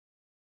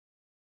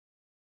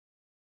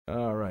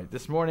All right.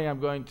 This morning I'm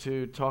going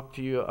to talk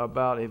to you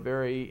about a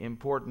very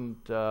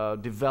important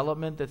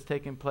development that's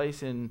taken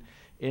place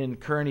in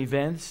current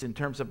events in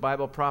terms of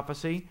Bible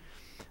prophecy.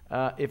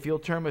 If you'll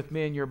turn with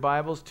me in your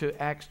Bibles to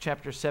Acts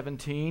chapter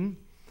 17.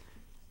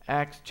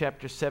 Acts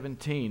chapter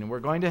 17. And we're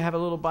going to have a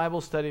little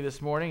Bible study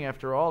this morning.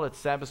 After all, it's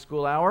Sabbath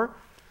school hour.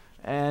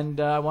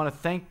 And I want to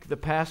thank the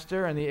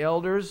pastor and the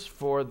elders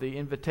for the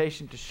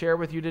invitation to share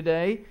with you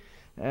today.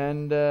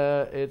 And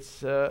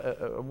it's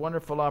a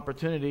wonderful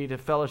opportunity to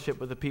fellowship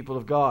with the people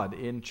of God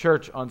in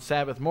church on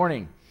Sabbath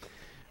morning.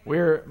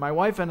 My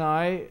wife and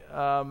I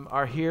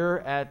are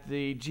here at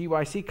the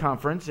GYC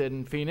conference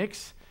in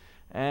Phoenix,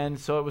 and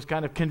so it was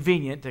kind of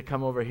convenient to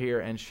come over here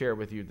and share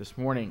with you this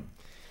morning.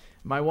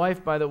 My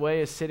wife, by the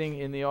way, is sitting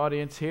in the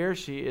audience here.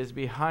 She is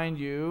behind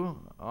you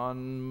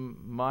on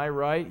my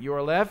right,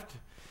 your left.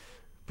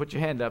 Put your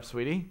hand up,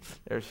 sweetie.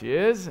 There she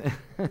is.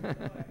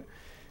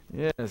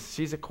 Yes,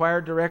 she's a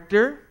choir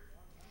director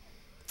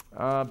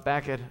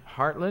back at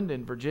Heartland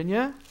in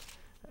Virginia,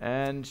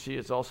 and she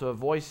is also a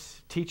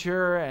voice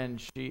teacher, and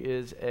she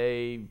is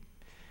a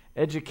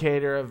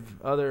educator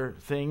of other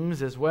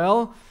things as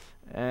well.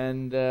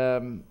 And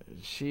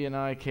she and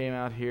I came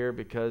out here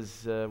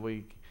because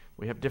we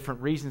have different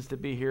reasons to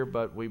be here,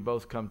 but we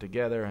both come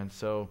together, and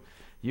so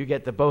you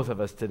get the both of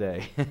us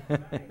today.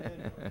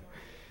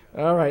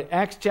 All right,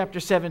 Acts chapter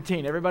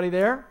 17. Everybody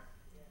there?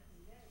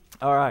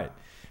 All right.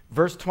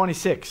 Verse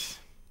 26.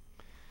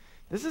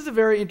 This is a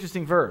very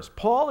interesting verse.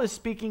 Paul is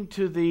speaking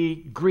to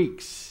the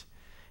Greeks.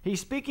 He's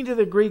speaking to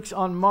the Greeks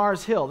on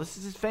Mars Hill. This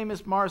is his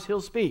famous Mars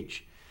Hill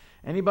speech.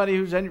 Anybody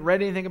who's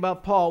read anything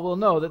about Paul will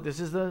know that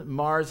this is the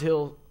Mars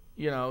Hill,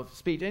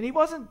 speech. And he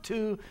wasn't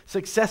too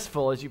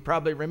successful, as you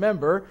probably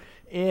remember,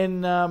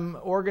 in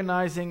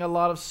organizing a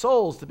lot of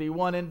souls to be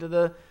won into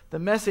the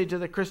message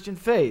of the Christian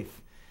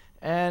faith.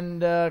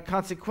 And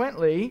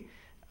consequently,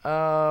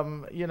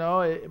 it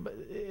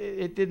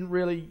didn't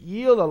really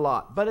yield a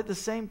lot. But at the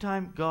same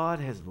time, God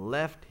has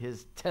left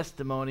his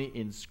testimony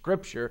in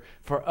Scripture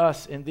for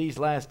us in these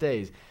last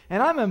days.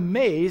 And I'm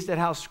amazed at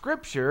how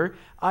Scripture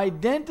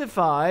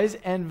identifies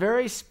and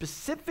very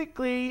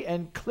specifically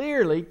and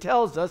clearly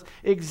tells us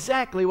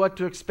exactly what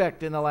to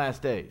expect in the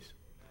last days.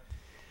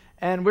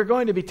 And we're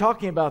going to be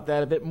talking about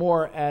that a bit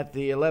more at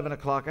the 11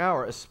 o'clock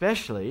hour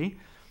especially.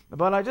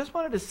 But I just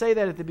wanted to say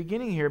that at the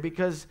beginning here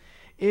because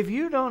if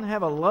you don't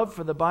have a love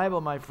for the Bible,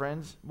 my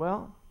friends,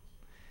 well,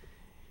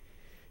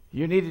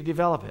 you need to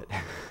develop it.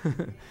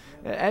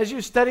 As you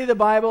study the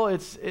Bible,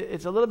 it's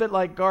a little bit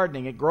like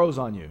gardening. It grows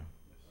on you.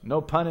 No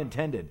pun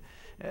intended.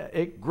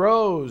 It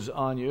grows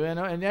on you,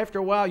 and after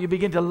a while, you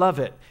begin to love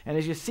it. And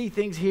as you see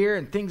things here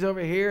and things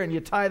over here, and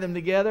you tie them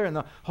together, and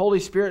the Holy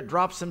Spirit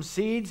drops some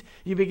seeds,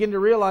 you begin to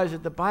realize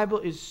that the Bible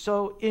is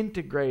so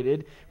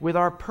integrated with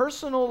our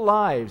personal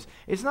lives.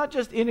 It's not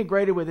just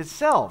integrated with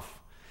itself.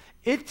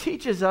 It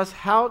teaches us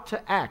how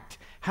to act,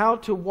 how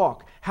to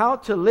walk, how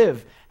to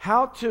live,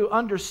 how to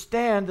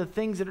understand the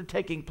things that are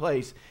taking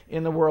place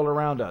in the world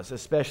around us,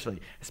 especially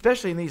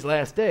in these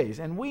last days.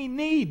 And we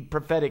need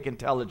prophetic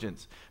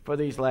intelligence for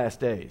these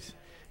last days.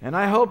 And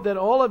I hope that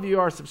all of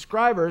you are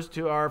subscribers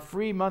to our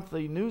free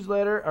monthly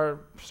newsletter,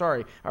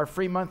 our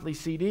free monthly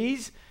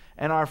CDs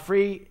and our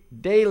free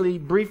daily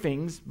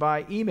briefings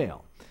by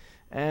email.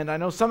 And I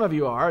know some of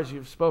you are, as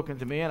you've spoken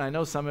to me, and I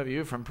know some of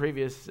you from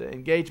previous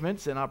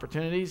engagements and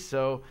opportunities.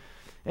 So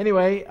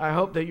anyway, I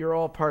hope that you're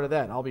all part of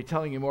that. I'll be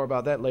telling you more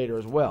about that later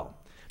as well.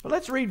 But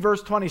let's read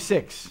verse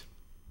 26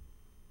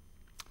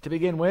 to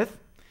begin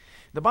with.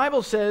 The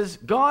Bible says,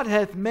 God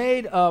hath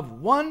made of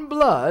one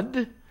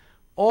blood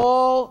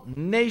all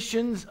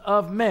nations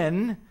of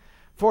men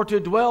for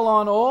to dwell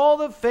on all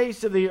the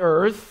face of the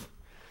earth,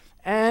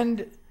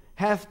 and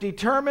hath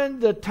determined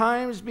the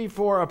times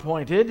before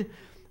appointed,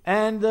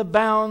 and the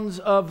bounds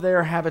of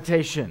their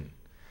habitation.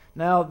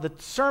 Now, the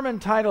sermon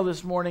title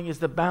this morning is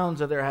The Bounds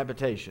of Their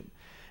Habitation.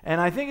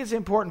 And I think it's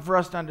important for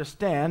us to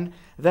understand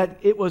that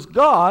it was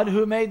God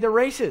who made the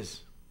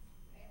races.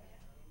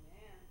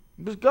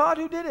 It was God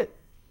who did it.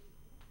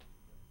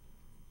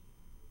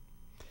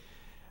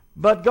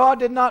 But God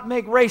did not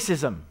make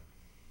racism.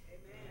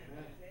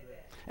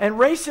 And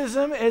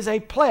racism is a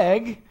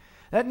plague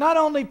that not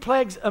only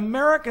plagues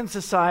American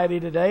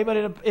society today,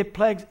 but it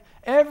plagues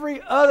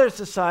every other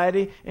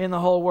society in the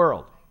whole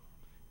world.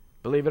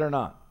 Believe it or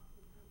not.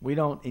 We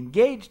don't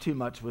engage too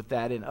much with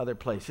that in other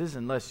places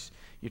unless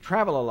you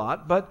travel a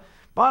lot. But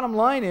bottom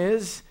line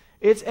is,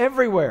 it's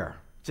everywhere.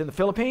 It's in the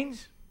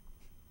Philippines.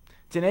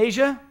 It's in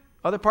Asia,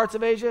 other parts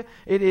of Asia.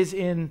 It is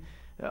in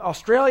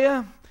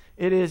Australia.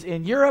 It is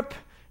in Europe.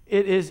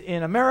 It is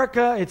in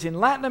America. It's in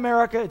Latin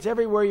America. It's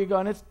everywhere you go.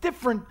 And it's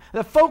different.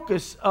 The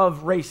focus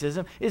of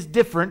racism is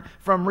different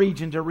from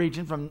region to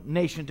region, from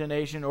nation to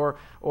nation,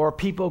 or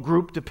people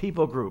group to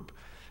people group.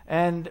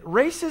 And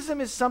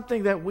racism is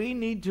something that we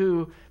need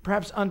to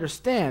perhaps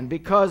understand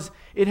because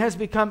it has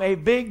become a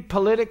big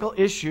political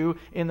issue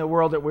in the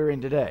world that we're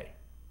in today.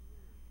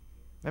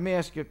 Let me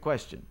ask you a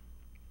question.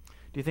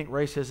 Do you think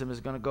racism is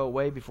going to go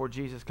away before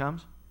Jesus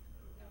comes?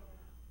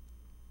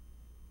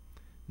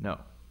 No.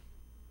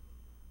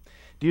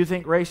 Do you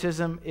think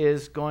racism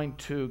is going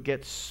to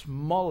get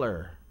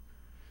smaller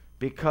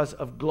because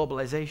of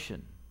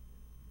globalization?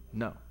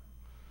 No.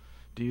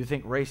 Do you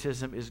think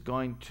racism is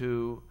going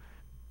to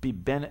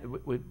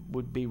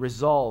would be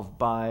resolved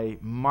by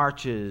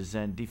marches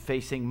and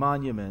defacing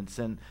monuments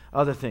and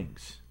other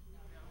things?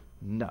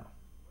 No.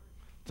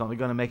 It's only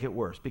going to make it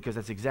worse, because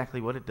that's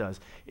exactly what it does.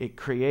 It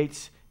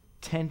creates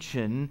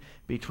tension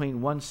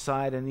between one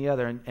side and the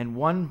other, and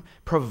one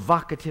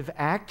provocative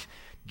act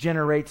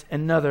generates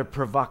another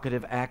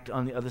provocative act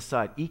on the other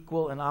side.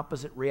 Equal and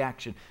opposite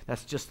reaction.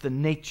 That's just the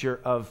nature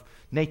of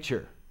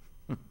nature.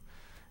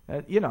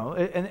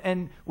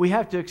 And we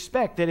have to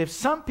expect that if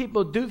some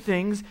people do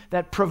things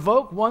that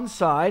provoke one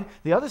side,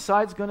 the other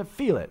side's going to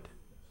feel it.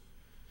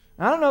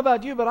 I don't know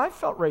about you, but I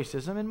felt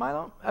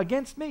racism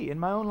against me in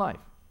my own life.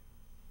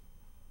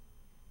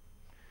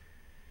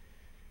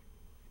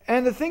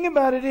 And the thing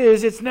about it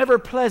is, it's never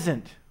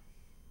pleasant.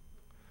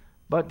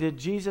 But did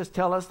Jesus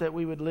tell us that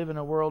we would live in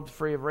a world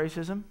free of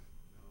racism?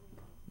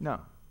 No.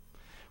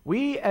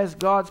 We as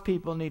God's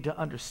people need to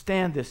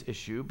understand this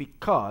issue,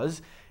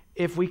 because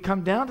if we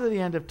come down to the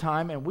end of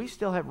time and we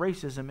still have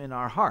racism in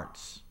our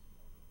hearts,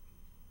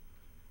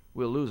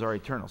 we'll lose our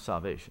eternal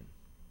salvation.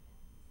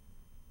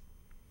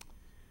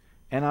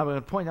 And I'm going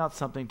to point out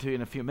something to you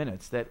in a few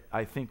minutes that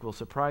I think will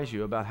surprise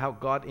you about how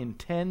God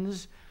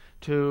intends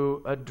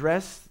to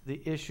address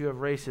the issue of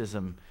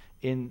racism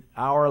in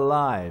our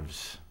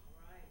lives.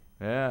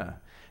 Yeah.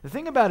 The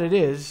thing about it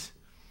is,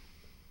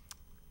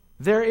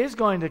 there is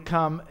going to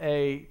come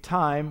a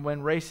time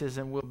when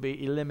racism will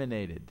be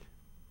eliminated.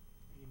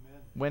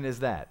 Amen. When is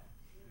that?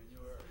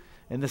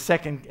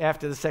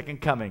 After the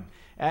second coming.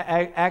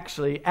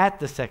 Actually, at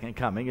the second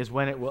coming is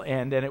when it will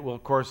end, and it will,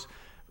 of course,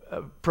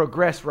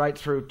 progress right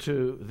through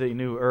to the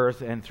new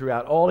earth, and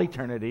throughout all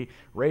eternity,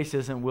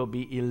 racism will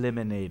be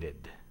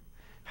eliminated.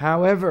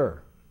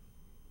 However,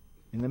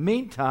 in the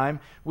meantime,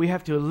 we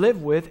have to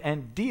live with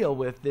and deal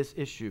with this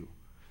issue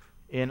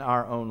in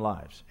our own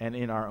lives and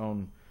in our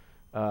own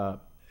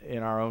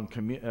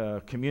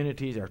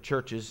communities, our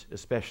churches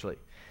especially.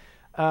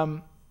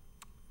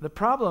 The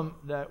problem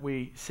that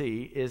we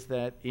see is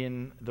that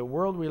in the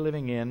world we're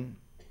living in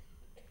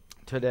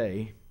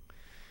today,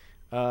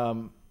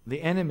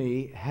 the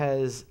enemy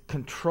has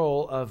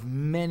control of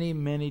many,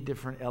 many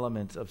different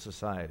elements of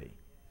society.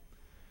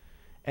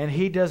 And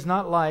he does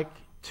not like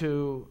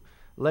to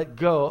let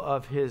go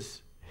of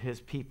his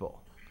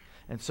people.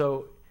 And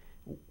so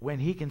when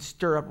he can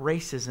stir up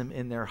racism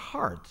in their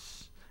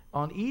hearts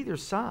on either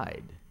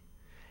side,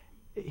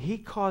 he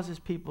causes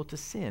people to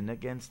sin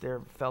against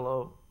their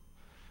fellow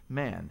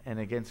man and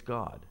against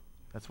God.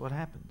 That's what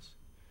happens.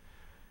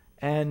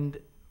 And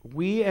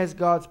we as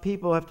God's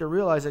people have to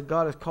realize that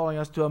God is calling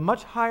us to a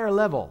much higher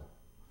level.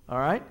 All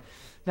right?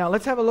 Now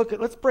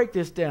let's break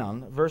this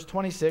down. Verse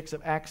 26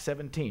 of Acts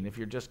 17. If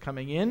you're just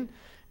coming in,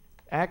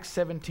 Acts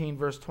 17,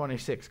 verse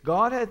 26.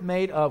 God hath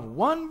made of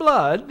one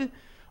blood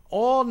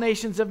all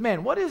nations of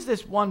men. What is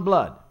this one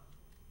blood?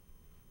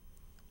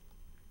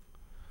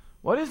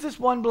 What is this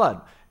one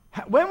blood?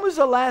 When was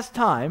the last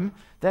time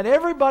that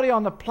everybody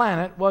on the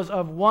planet was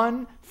of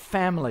one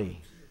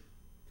family?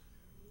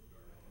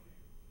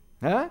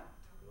 Huh?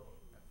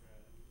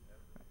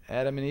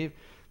 Adam and Eve?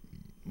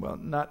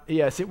 Well,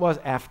 yes, it was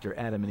after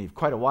Adam and Eve.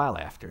 Quite a while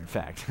after, in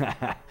fact.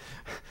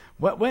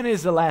 When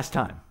is the last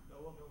time?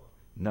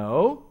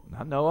 No,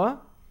 not Noah.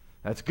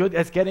 That's good.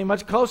 That's getting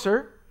much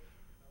closer.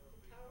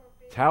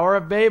 Tower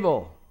of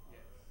Babel.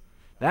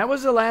 That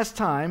was the last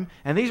time.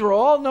 And these were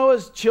all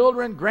Noah's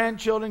children,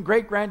 grandchildren,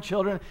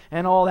 great-grandchildren,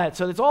 and all that.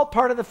 So it's all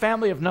part of the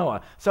family of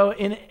Noah. So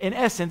in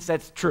essence,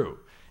 that's true.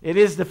 It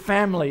is the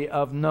family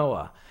of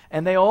Noah.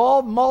 And they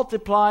all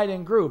multiplied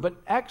and grew. But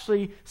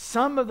actually,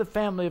 some of the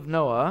family of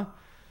Noah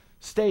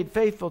stayed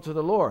faithful to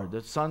the Lord.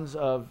 The sons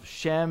of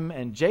Shem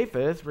and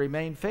Japheth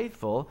remained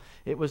faithful.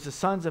 It was the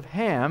sons of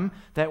Ham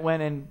that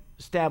went and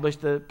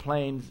established the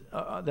plains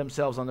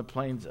themselves on the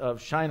plains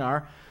of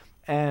Shinar,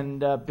 and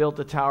built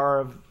the Tower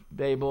of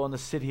Babel and the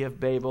city of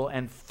Babel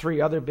and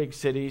 3 other big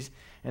cities.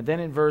 And then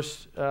in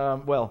verse,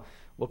 we'll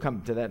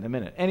come to that in a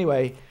minute.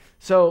 Anyway,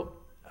 so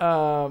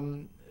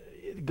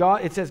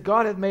it says,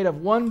 God hath made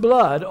of one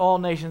blood all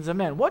nations of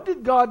men. What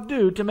did God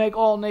do to make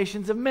all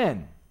nations of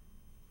men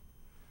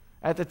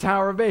at the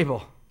Tower of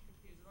Babel?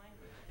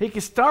 He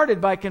started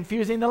by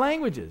confusing the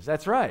languages.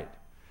 That's right.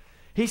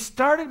 He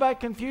started by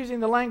confusing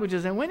the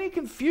languages. And when he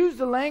confused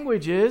the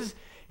languages,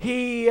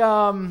 he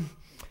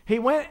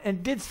went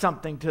and did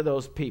something to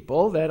those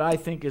people that I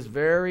think is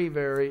very,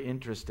 very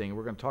interesting.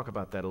 We're going to talk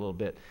about that a little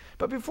bit.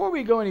 But before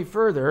we go any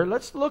further,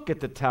 let's look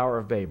at the Tower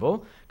of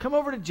Babel. Come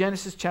over to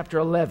Genesis chapter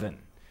 11.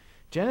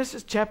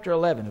 Genesis chapter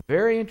 11, a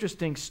very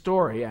interesting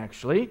story,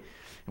 actually.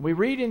 And we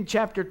read in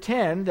chapter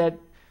 10 that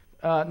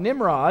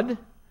Nimrod,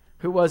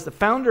 who was the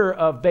founder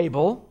of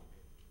Babel,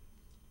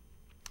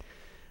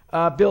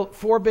 built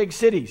 4 big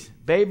cities.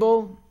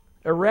 Babel,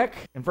 Erech,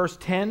 in verse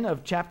 10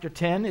 of chapter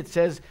 10, it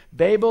says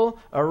Babel,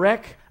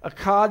 Erech,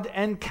 Akkad,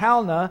 and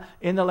Calneh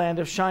in the land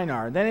of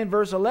Shinar. And then in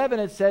verse 11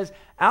 it says,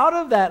 out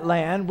of that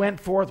land went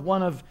forth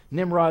one of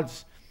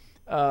Nimrod's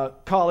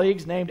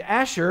colleagues named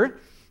Asher,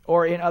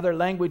 or in other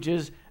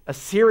languages,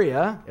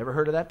 Assyria. Ever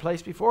heard of that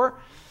place before?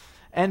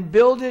 And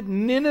builded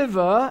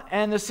Nineveh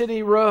and the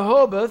city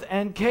Rehoboth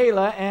and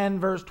Calah,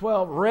 and verse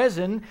 12,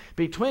 Rezin,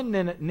 between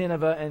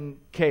Nineveh and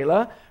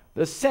Calah.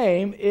 The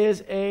same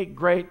is a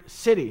great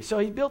city. So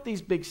he built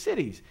these big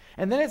cities.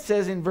 And then it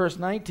says in verse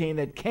 19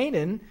 that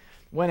Canaan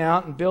went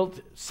out and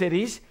built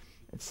cities.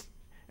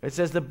 It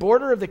says the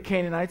border of the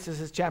Canaanites, this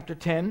is chapter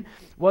 10,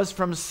 was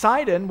from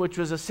Sidon, which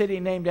was a city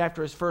named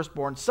after his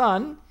firstborn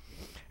son.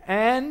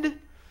 And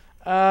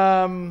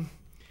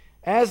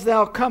as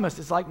thou comest,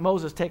 it's like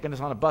Moses taking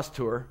us on a bus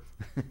tour.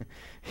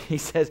 He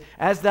says,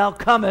 as thou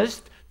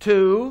comest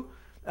to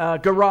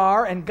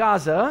Gerar and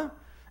Gaza,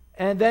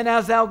 and then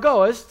as thou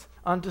goest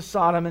unto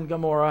Sodom and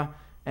Gomorrah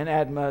and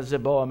Admah,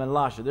 Zeboam, and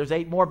Lasha. There's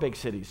 8 more big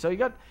cities. So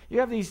you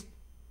have these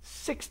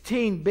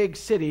 16 big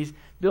cities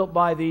built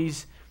by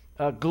these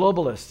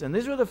globalists. And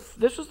this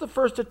was the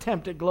first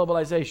attempt at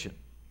globalization.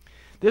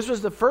 This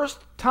was the first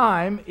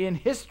time in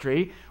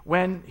history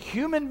when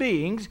human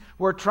beings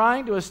were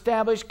trying to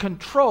establish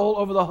control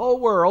over the whole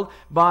world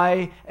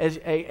by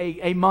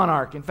a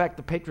monarch. In fact,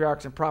 the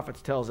Patriarchs and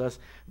Prophets tells us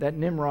that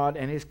Nimrod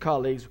and his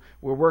colleagues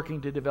were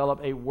working to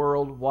develop a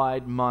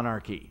worldwide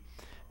monarchy.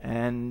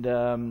 And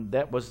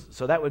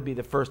that would be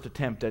the first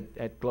attempt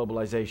at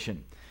globalization.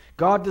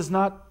 God does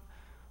not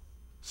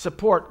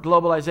support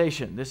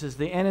globalization. This is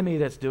the enemy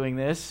that's doing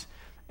this.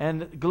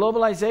 And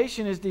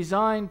globalization is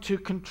designed to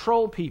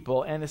control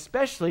people, and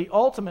especially,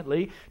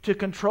 ultimately, to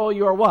control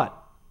your what?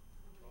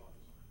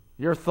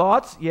 Your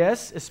thoughts,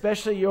 yes,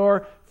 especially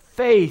your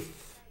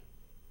faith.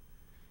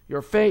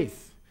 Your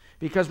faith.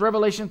 Because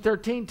Revelation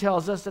 13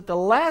 tells us that the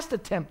last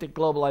attempt at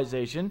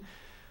globalization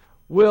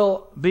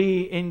will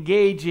be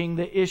engaging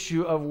the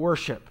issue of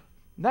worship.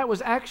 And that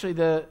was actually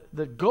the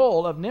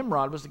goal of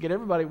Nimrod, was to get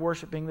everybody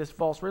worshiping this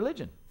false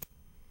religion.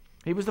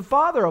 He was the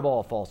father of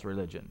all false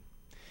religion.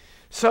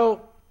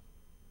 So,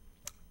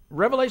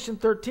 Revelation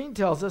 13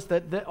 tells us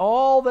that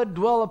all that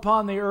dwell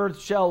upon the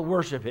earth shall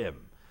worship him.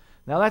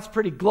 Now that's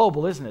pretty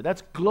global, isn't it?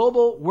 That's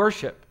global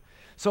worship.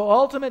 So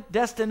ultimate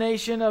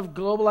destination of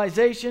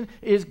globalization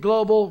is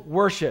global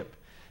worship.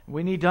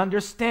 We need to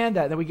understand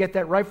that we get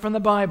that right from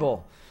the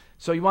Bible.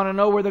 So you want to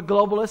know where the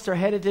globalists are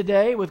headed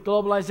today with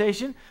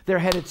globalization? They're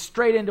headed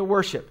straight into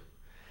worship.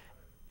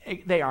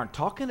 They aren't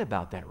talking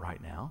about that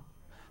right now.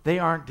 They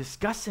aren't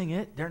discussing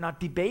it. They're not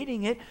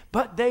debating it,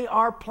 but they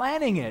are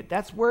planning it.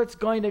 That's where it's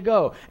going to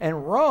go.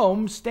 And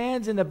Rome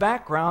stands in the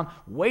background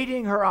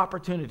waiting her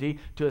opportunity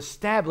to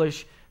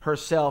establish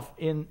herself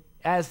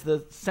as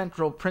the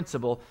central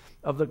principle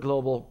of the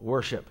global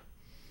worship.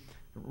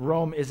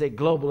 Rome is a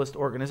globalist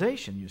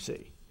organization, you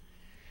see.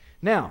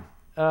 Now,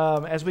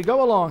 as we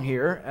go along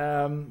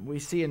here, we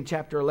see in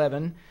chapter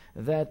 11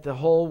 that the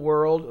whole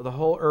world, the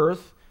whole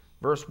earth,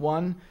 verse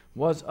 1,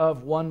 was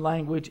of one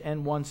language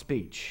and one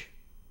speech.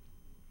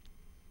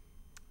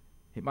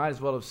 He might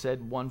as well have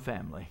said one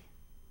family,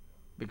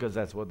 because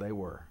that's what they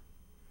were.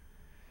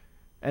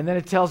 And then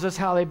it tells us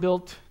how they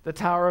built the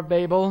Tower of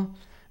Babel.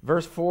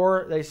 Verse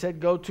 4, they said,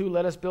 go to,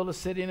 let us build a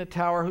city and a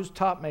tower whose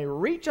top may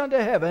reach unto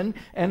heaven,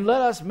 and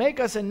let us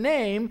make us a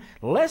name,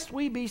 lest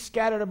we be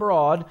scattered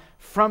abroad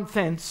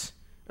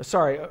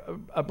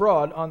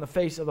abroad on the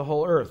face of the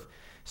whole earth.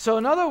 So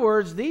in other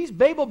words, these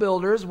Babel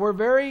builders were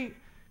very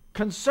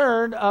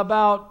concerned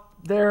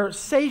about their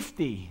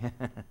safety,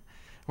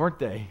 weren't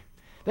they?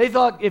 They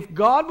thought if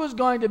God was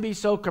going to be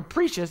so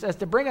capricious as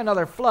to bring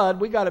another flood,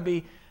 we got to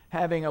be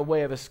having a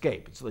way of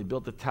escape. So they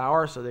built the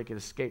tower so they could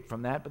escape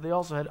from that, but they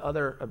also had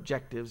other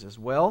objectives as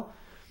well.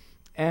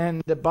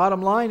 And the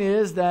bottom line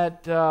is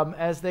that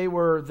as they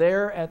were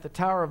there at the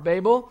Tower of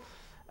Babel,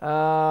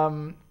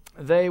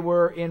 they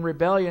were in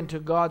rebellion to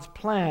God's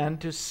plan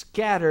to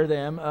scatter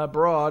them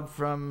abroad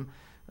from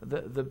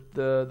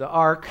the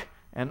ark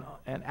and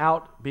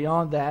out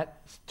beyond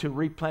that to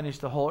replenish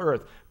the whole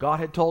earth.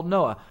 God had told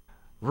Noah,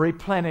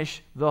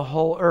 replenish the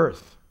whole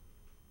earth,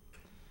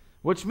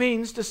 which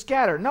means to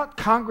scatter, not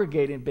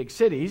congregate in big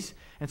cities.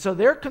 And so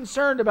they're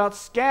concerned about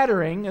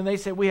scattering, and they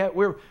say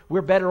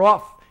we're better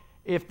off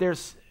if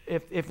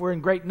we're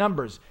in great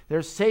numbers.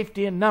 There's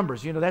safety in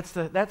numbers. You know,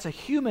 that's a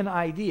human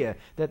idea,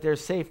 that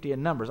there's safety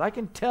in numbers. I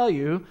can tell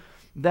you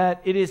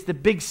that it is the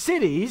big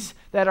cities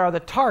that are the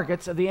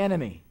targets of the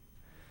enemy.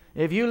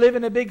 If you live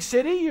in a big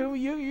city,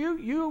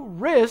 you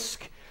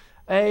risk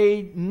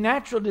a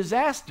natural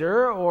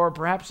disaster, or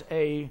perhaps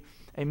a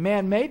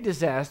man-made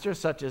disaster,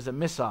 such as a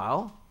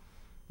missile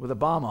with a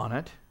bomb on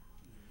it.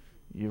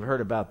 You've heard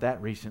about that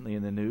recently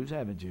in the news,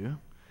 haven't you?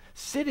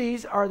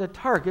 Cities are the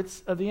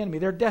targets of the enemy.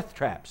 They're death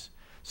traps.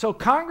 So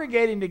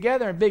congregating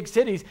together in big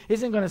cities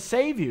isn't going to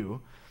save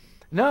you.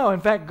 No, in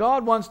fact,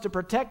 God wants to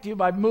protect you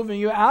by moving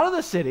you out of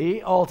the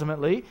city,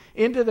 ultimately,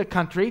 into the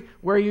country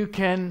where you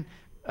can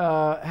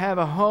have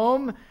a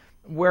home,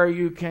 where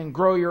you can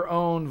grow your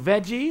own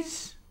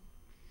veggies.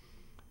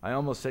 I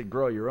almost said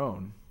grow your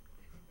own.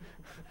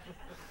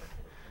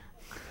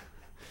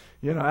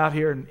 You know, out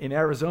here in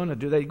Arizona,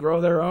 do they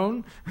grow their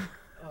own?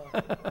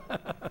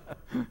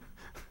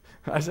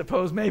 I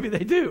suppose maybe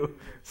they do.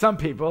 Some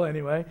people,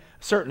 anyway.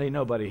 Certainly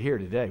nobody here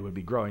today would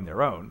be growing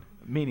their own,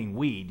 meaning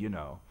weed, you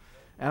know.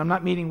 And I'm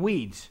not meaning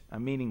weeds.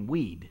 I'm meaning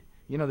weed.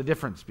 You know the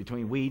difference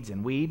between weeds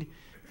and weed?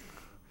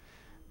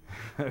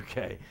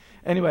 Okay.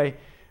 Anyway,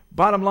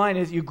 bottom line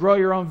is you grow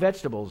your own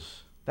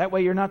vegetables. That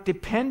way you're not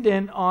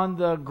dependent on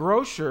the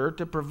grocer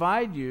to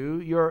provide you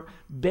your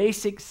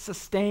basic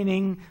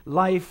sustaining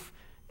life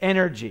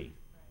energy.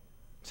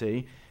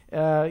 See?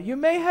 You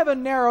may have a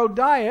narrow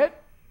diet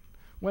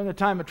when the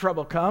time of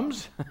trouble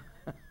comes.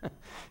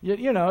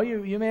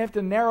 you may have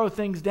to narrow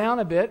things down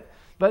a bit,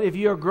 but if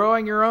you're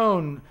growing your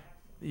own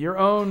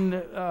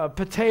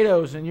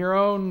potatoes and your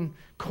own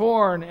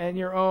corn and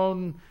your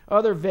own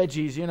other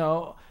veggies,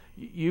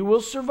 you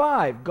will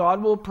survive.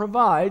 God will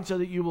provide so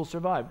that you will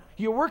survive.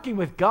 You're working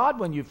with God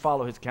when you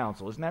follow his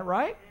counsel. Isn't that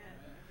right?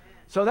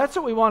 So that's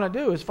what we want to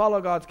do, is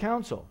follow God's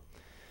counsel.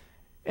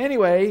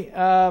 Anyway,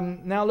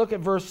 now look at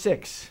verse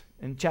 6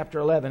 in chapter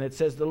 11. It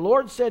says, the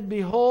Lord said,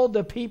 behold,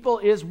 the people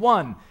is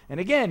one. And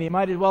again, he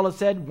might as well have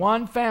said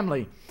one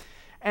family.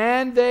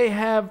 And they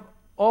have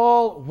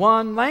all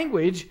one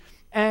language.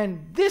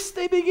 And this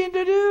they begin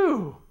to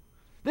do.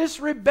 This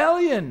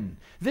rebellion,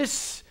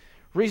 this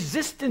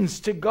resistance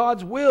to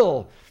God's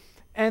will.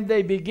 And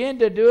they begin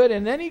to do it.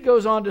 And then he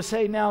goes on to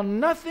say, now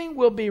nothing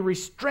will be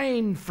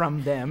restrained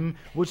from them,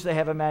 which they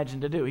have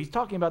imagined to do. He's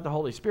talking about the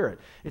Holy Spirit.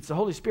 It's the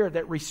Holy Spirit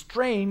that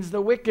restrains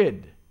the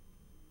wicked.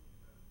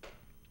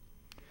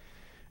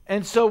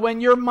 And so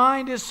when your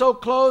mind is so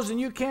closed and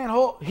you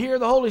can't hear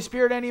the Holy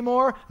Spirit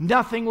anymore,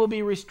 nothing will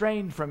be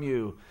restrained from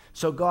you.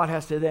 So God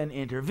has to then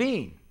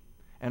intervene.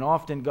 And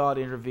often God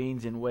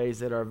intervenes in ways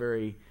that are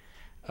very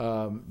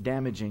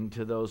damaging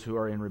to those who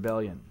are in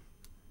rebellion.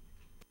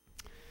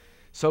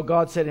 So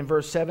God said in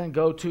verse 7,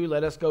 go to,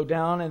 let us go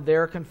down and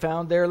there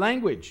confound their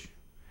language,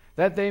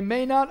 that they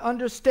may not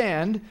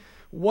understand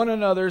one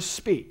another's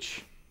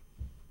speech.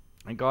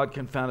 And God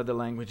confounded the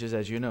languages,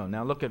 as you know.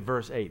 Now look at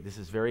verse 8. This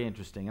is very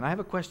interesting. And I have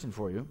a question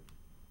for you.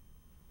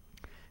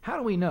 How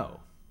do we know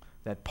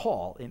that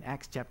Paul in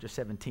Acts chapter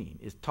 17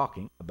 is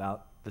talking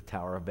about the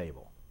Tower of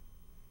Babel?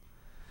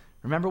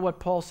 Remember what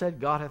Paul said?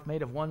 God hath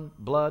made of one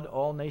blood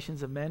all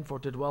nations of men for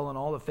to dwell on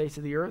all the face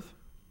of the earth.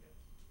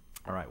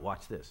 All right,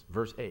 watch this.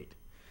 Verse 8.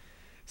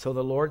 So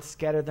the Lord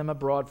scattered them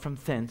abroad from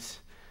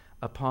thence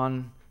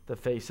upon the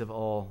face of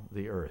all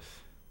the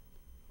earth.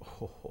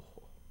 Oh,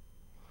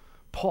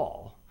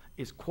 Paul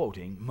is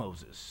quoting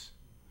Moses.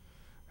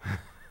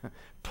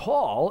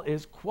 Paul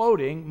is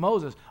quoting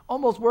Moses,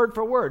 almost word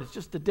for word. It's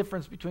just the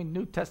difference between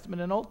New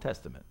Testament and Old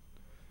Testament.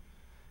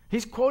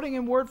 He's quoting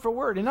him word for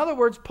word. In other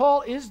words,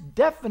 Paul is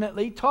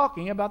definitely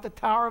talking about the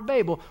Tower of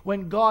Babel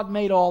when God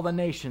made all the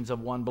nations of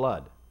one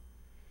blood.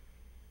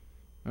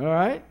 All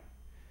right?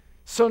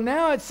 So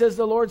now it says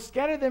the Lord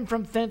scattered them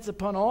from thence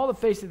upon all the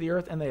face of the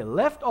earth, and they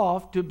left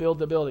off to build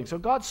the building. So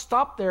God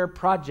stopped their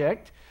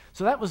project.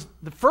 So that was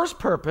the first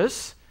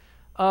purpose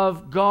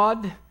of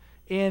God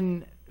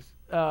in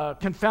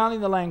confounding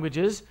the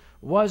languages,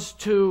 was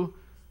to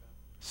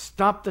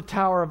stop the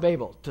Tower of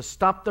Babel, to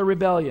stop the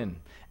rebellion,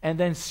 and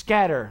then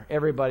scatter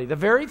everybody. The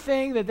very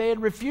thing that they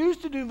had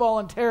refused to do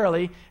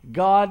voluntarily,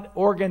 God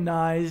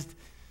organized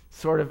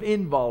sort of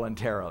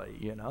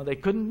involuntarily. They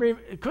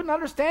couldn't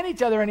understand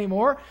each other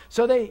anymore,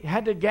 so they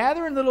had to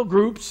gather in little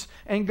groups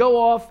and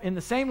go off in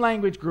the same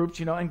language groups,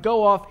 and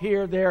go off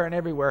here, there, and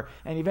everywhere.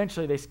 And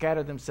eventually they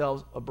scattered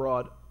themselves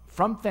abroad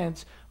from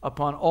thence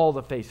upon all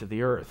the face of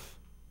the earth.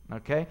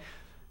 Okay?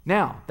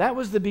 Now, that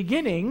was the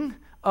beginning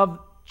of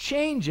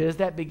changes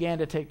that began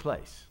to take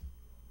place.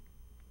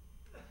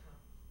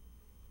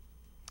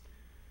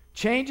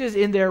 Changes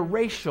in their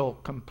racial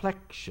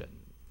complexion,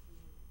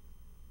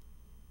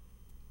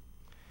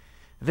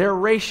 their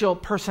racial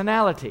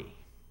personality,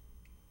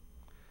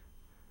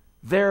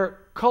 their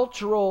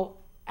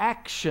cultural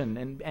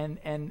action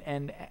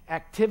and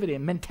activity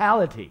and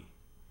mentality,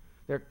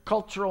 their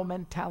cultural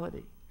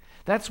mentality.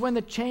 That's when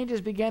the changes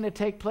began to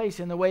take place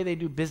in the way they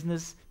do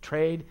business,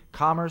 trade,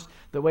 commerce,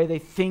 the way they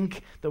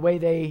think, the way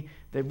they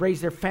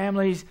raise their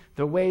families,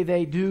 the way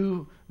they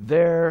do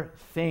their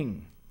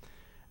thing.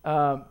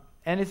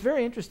 And it's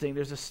very interesting.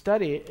 There's a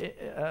study,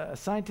 a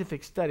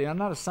scientific study. I'm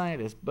not a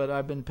scientist, but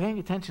I've been paying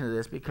attention to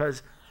this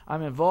because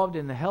I'm involved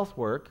in the health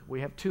work.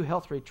 We have 2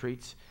 health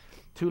retreats,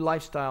 2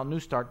 lifestyle New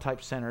Start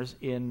type centers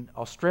in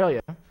Australia.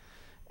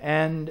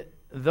 And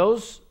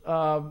those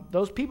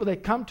people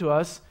that come to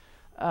us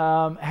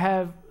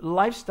have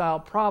lifestyle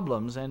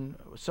problems. And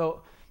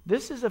so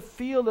this is a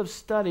field of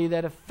study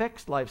that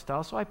affects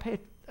lifestyle, so I pay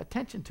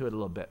attention to it a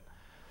little bit.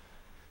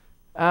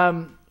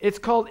 It's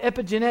called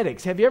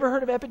epigenetics. Have you ever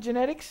heard of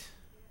epigenetics?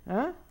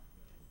 Huh?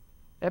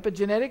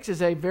 Epigenetics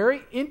is a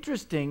very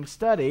interesting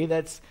study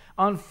that's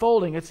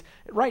unfolding. It's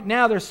right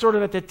now they're sort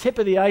of at the tip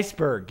of the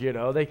iceberg.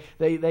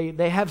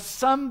 They have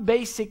some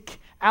basic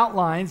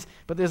outlines,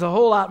 but there's a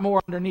whole lot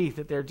more underneath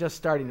that they're just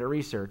starting to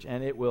research,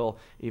 and it will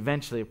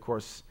eventually, of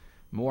course,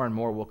 more and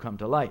more will come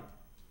to light.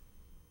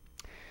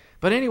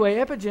 But anyway,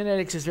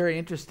 epigenetics is very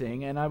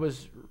interesting, and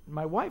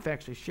my wife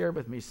actually shared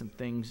with me some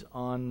things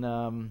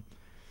on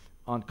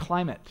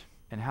climate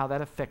and how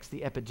that affects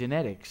the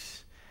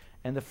epigenetics.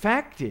 And the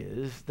fact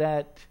is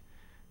that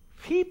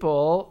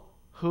people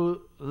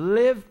who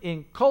live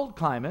in cold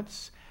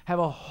climates have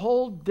a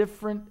whole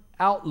different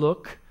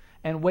outlook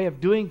and way of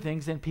doing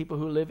things than people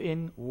who live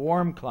in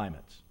warm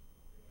climates.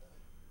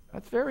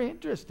 That's very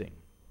interesting.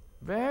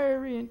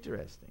 Very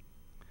interesting.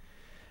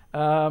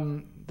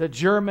 The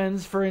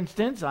Germans, for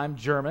instance, I'm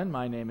German.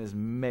 My name is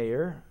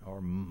Meyer,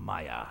 or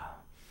Maya.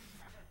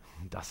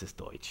 Das ist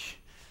Deutsch.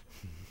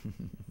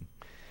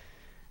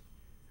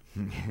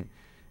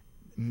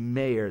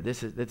 Meyer,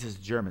 this is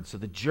German. So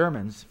the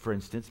Germans, for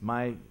instance,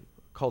 my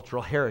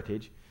cultural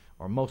heritage,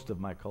 or most of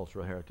my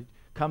cultural heritage,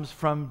 comes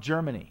from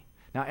Germany.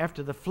 Now,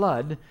 after the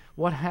flood,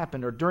 what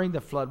happened, or during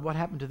the flood, what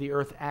happened to the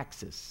earth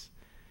axis?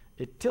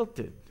 It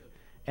tilted.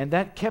 And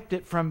that kept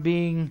it from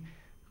being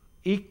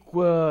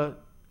equal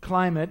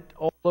climate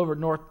all over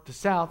north to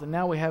south. And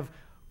now we have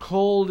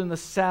cold in the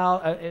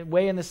south,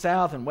 way in the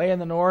south and way in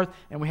the north,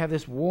 and we have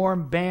this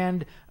warm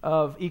band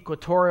of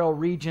equatorial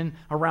region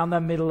around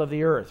the middle of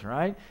the earth,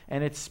 right?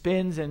 And it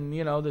spins, and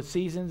the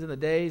seasons and the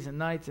days and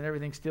nights and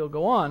everything still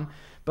go on.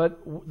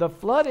 But the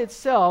flood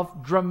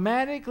itself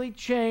dramatically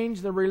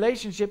changed the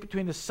relationship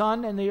between the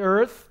sun and the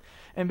earth,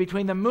 and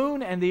between the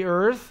moon and the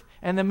earth,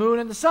 and the moon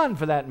and the sun,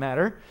 for that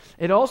matter.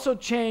 It also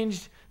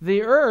changed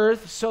the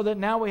earth so that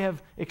now we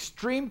have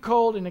extreme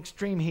cold and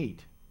extreme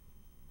heat.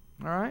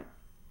 All right?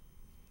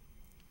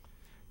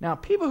 Now,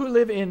 people who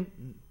live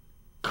in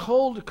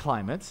cold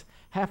climates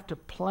have to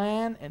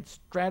plan and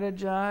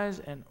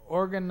strategize and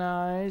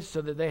organize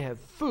so that they have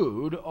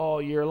food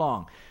all year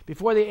long.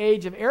 Before the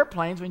age of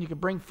airplanes, when you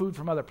could bring food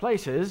from other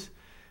places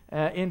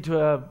into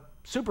a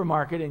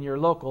supermarket in your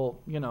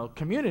local,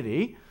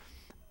 community,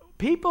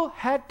 people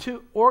had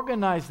to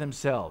organize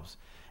themselves,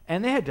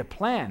 and they had to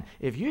plan.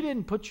 If you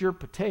didn't put your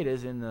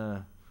potatoes in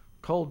the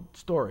cold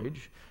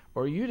storage,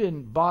 or you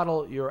didn't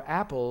bottle your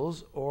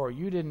apples, or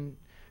you didn't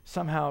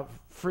somehow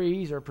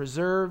freeze or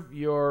preserve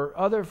your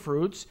other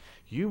fruits,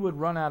 you would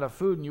run out of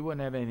food and you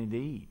wouldn't have anything to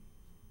eat.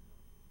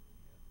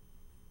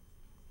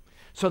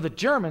 So the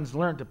Germans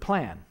learned to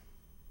plan.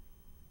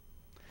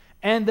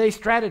 And they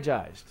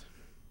strategized.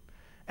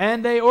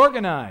 And they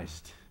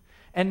organized.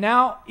 And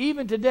now,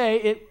 even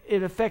today,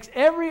 it affects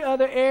every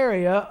other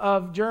area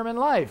of German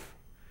life.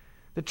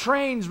 The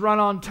trains run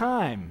on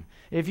time.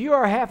 If you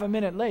are half a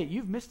minute late,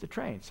 you've missed the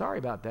train. Sorry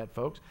about that,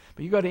 folks.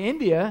 But you go to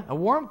India, a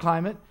warm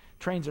climate,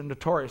 trains are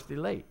notoriously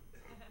late.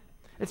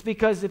 It's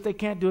because if they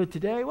can't do it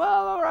today,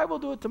 well, all right, we'll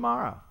do it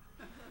tomorrow.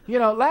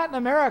 Latin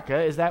America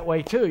is that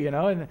way too,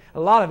 and a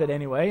lot of it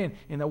anyway,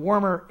 in the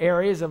warmer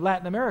areas of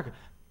Latin America.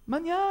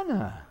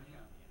 Mañana.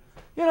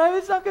 If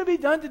it's not going to be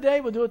done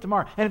today, we'll do it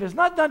tomorrow. And if it's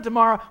not done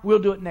tomorrow, we'll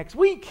do it next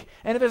week.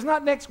 And if it's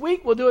not next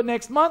week, we'll do it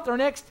next month or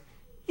next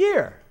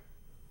year.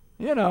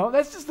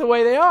 That's just the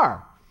way they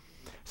are.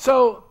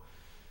 So,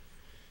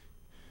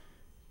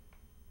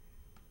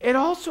 it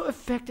also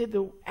affected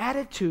the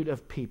attitude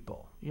of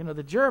people.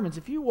 The Germans,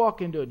 if you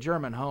walk into a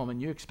German home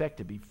and you expect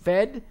to be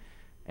fed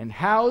and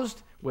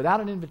housed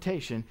without an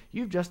invitation,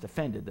 you've just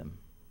offended them.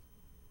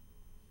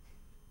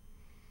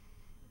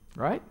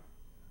 Right?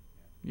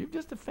 You've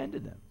just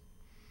offended them.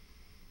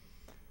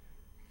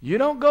 You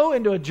don't go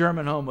into a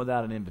German home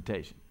without an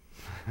invitation.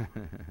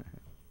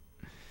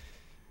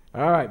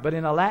 All right, but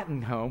in a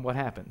Latin home, what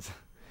happens?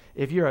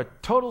 If you're a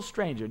total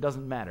stranger, it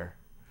doesn't matter.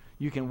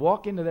 You can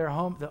walk into their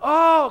home.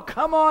 Oh,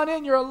 come on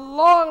in. You're a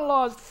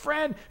long-lost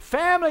friend,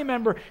 family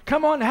member.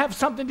 Come on, have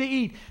something to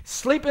eat.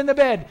 Sleep in the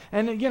bed.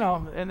 And,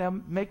 and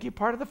they'll make you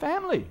part of the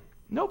family.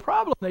 No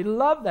problem. They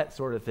love that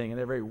sort of thing, and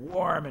they're very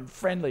warm and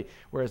friendly,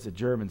 whereas the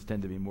Germans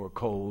tend to be more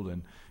cold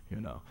and,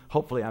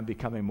 hopefully I'm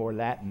becoming more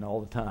Latin all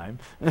the time.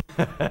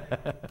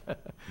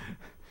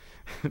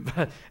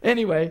 But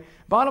anyway,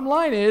 bottom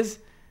line is,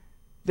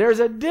 there's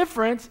a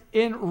difference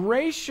in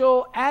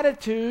racial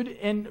attitude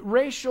and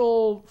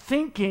racial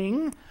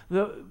thinking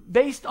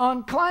based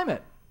on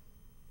climate.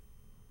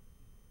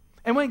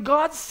 And when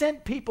God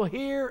sent people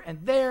here and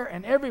there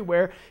and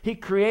everywhere, He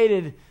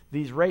created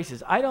these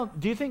races.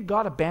 Do you think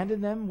God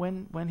abandoned them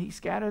when He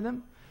scattered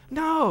them?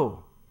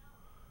 No.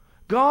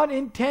 God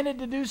intended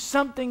to do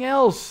something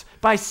else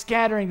by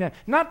scattering them.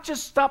 Not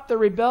just stop the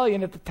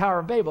rebellion at the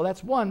Tower of Babel.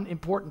 That's one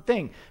important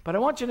thing. But I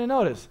want you to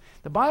notice,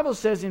 the Bible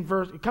says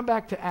come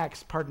back to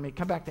Acts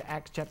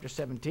chapter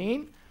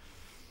 17.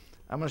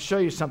 I'm going to show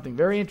you something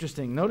very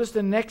interesting. Notice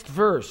the next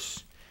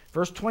verse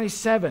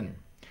 27.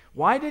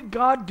 Why did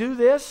God do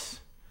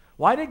this?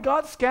 Why did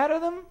God scatter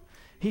them?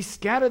 He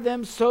scattered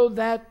them so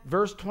that,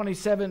 verse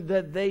 27,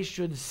 that they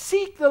should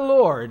seek the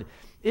Lord,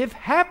 if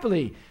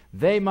haply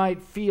they might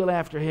feel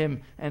after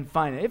Him and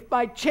find Him. If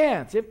by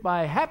chance, if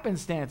by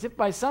happenstance, if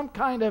by some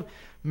kind of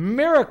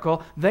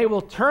miracle, they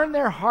will turn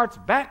their hearts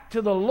back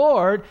to the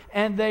Lord,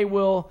 and they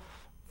will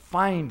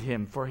find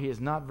Him, for He is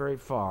not very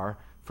far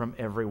from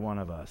every one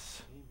of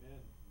us. Amen.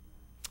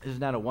 Isn't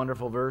that a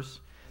wonderful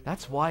verse?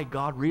 That's why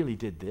God really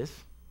did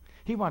this.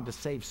 He wanted to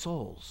save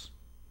souls.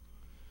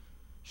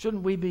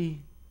 Shouldn't we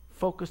be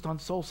focused on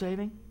soul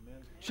saving?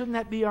 Amen. Shouldn't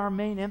that be our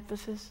main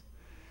emphasis?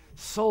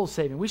 soul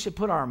saving. We should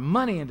put our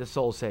money into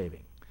soul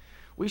saving.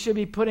 We should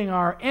be putting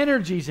our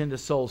energies into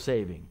soul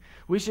saving.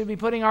 We should be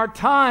putting our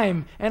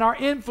time and our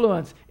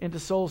influence into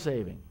soul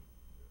saving.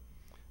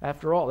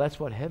 After all, that's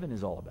what heaven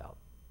is all about,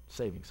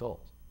 saving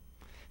souls.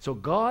 So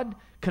God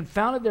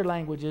confounded their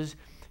languages.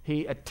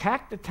 He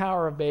attacked the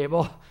Tower of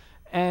Babel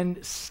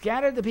and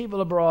scattered the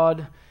people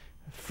abroad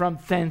from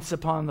thence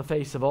upon the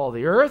face of all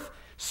the earth,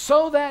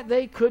 so that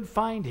they could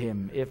find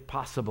him, if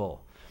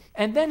possible.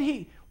 And then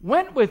he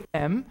went with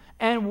them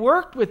and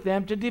worked with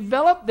them to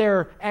develop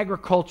their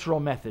agricultural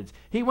methods.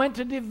 He went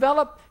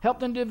to help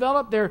them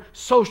develop their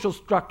social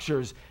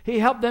structures. He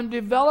helped them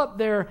develop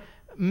their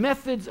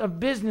methods of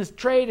business,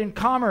 trade, and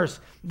commerce,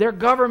 their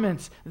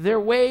governments, their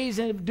ways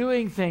of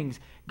doing things.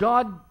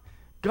 God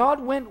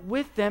went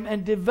with them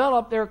and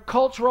developed their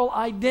cultural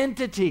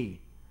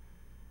identity.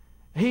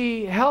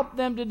 He helped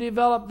them to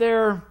develop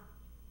their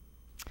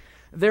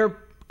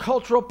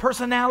cultural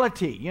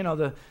personality. You know,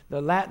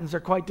 the Latins are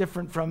quite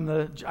different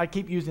from I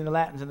keep using the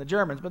Latins and the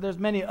Germans, but there's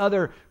many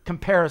other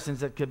comparisons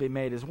that could be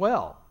made as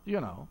well,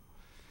 you know,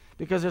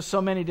 because there's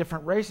so many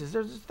different races.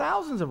 There's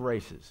thousands of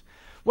races.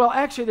 Well,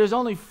 actually, there's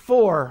only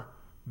 4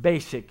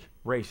 basic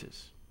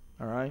races,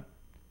 all right?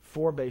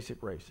 4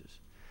 basic races.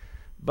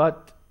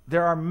 But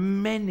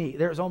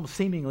there's almost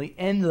seemingly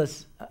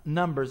endless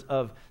numbers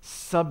of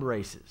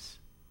sub-races.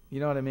 You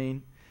know what I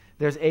mean?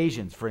 There's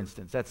Asians, for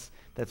instance.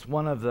 That's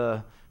one of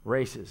the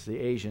races, the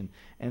Asian.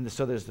 And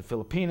so there's the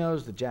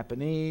Filipinos, the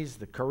Japanese,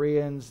 the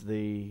Koreans,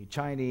 the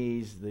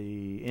Chinese,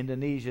 the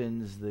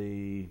Indonesians,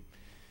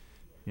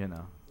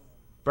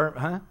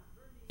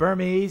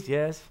 Burmese,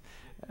 yes.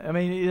 I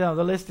mean, you know,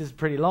 the list is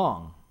pretty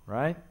long,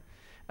 right?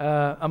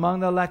 Among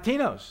the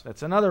Latinos,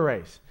 that's another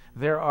race.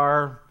 There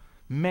are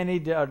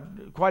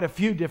quite a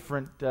few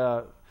different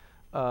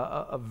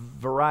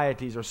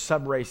varieties or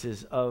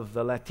sub-races of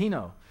the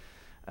Latino.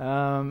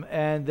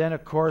 And then,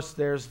 of course,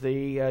 there's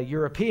the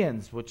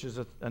Europeans, which is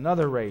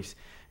another race.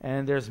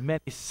 And there's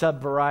many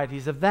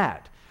sub-varieties of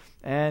that.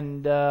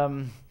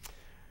 And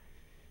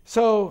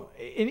so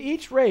in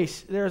each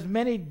race, there's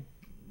many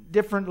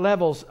different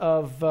levels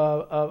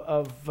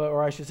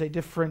or I should say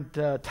different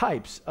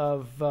types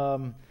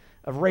of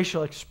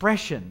racial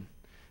expression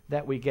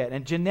that we get.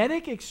 And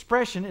genetic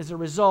expression is a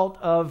result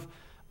of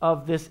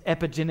this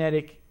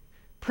epigenetic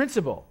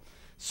principle.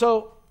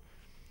 So,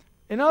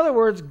 in other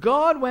words,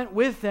 God went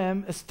with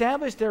them,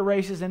 established their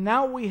races, and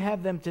now we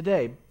have them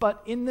today.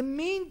 But in the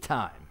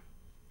meantime,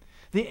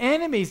 the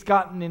enemy's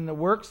gotten in the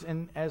works,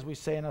 and as we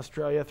say in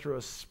Australia, threw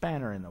a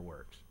spanner in the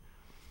works.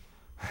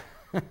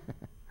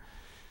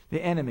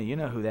 The enemy, you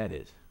know who that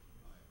is.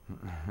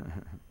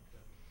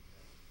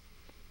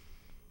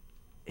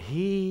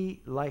 He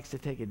likes to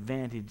take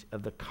advantage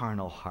of the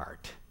carnal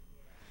heart.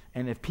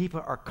 And if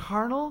people are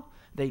carnal,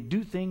 they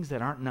do things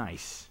that aren't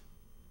nice.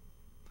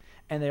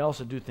 And they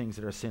also do things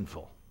that are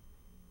sinful.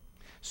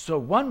 So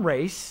one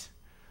race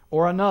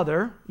or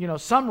another, you know,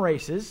 some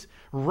races,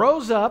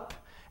 rose up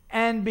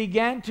and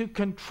began to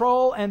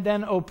control and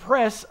then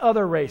oppress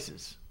other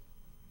races.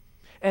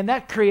 And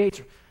that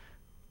creates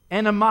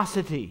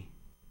animosity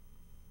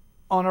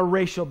on a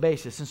racial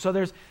basis. And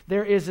so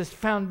there is this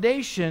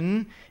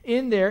foundation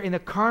in there in the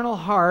carnal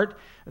heart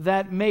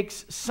that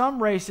makes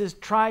some races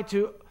try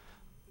to,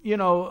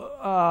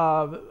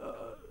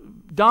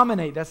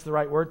 dominate, that's the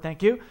right word,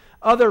 thank you,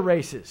 other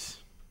races.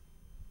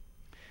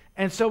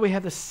 And so we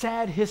have the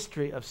sad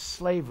history of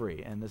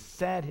slavery and the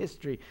sad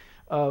history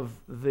of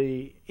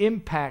the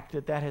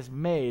impact that has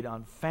made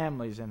on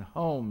families and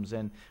homes,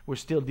 and we're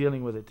still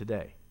dealing with it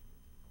today.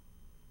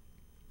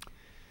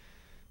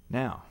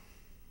 Now,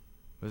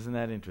 isn't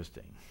that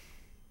interesting?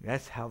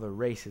 That's how the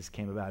races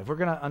came about. If we're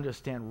going to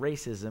understand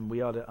racism,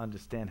 we ought to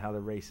understand how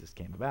the races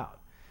came about.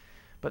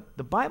 But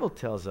the Bible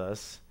tells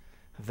us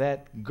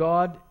that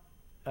God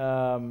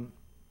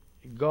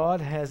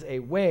has a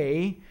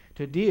way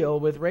to deal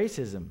with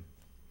racism.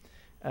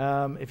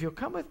 If you'll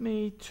come with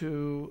me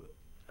to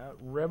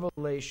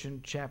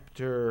Revelation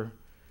chapter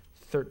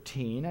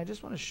 13, I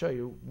just want to show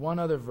you one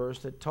other verse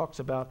that talks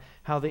about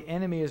how the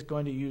enemy is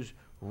going to use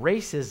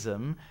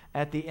racism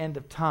at the end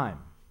of time.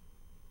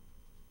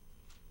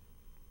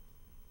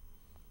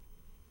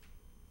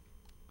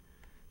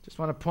 Just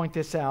want to point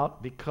this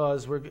out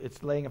because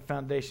it's laying a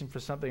foundation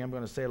for something I'm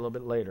going to say a little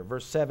bit later.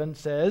 Verse 7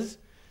 says,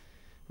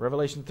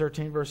 Revelation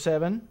 13, verse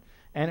 7,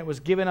 and it was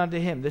given unto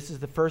him. This is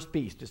the first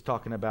beast. It's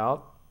talking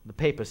about the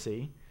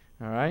papacy.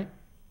 All right?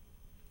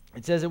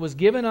 It says, it was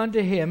given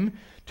unto him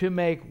to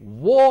make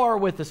war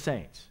with the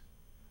saints.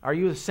 Are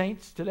you the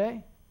saints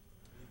today?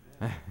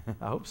 I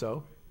hope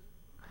so.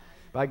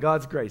 By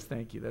God's grace,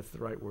 thank you. That's the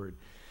right word.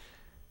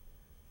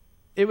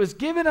 It was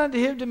given unto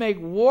him to make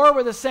war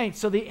with the saints.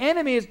 So the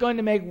enemy is going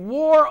to make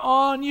war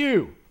on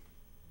you.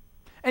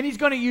 And he's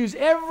going to use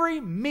every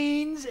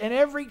means and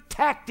every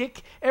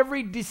tactic,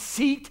 every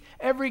deceit,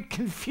 every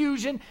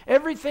confusion,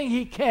 everything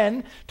he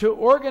can to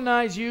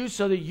organize you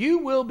so that you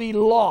will be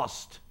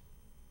lost.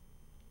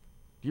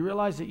 Do you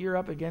realize that you're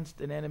up against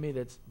an enemy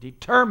that's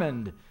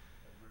determined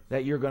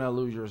that you're going to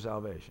lose your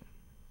salvation?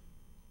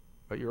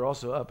 but you're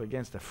also up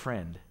against a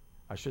friend.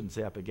 I shouldn't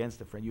say up against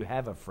a friend. You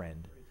have a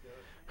friend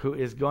who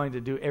is going to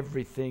do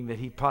everything that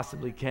he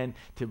possibly can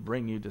to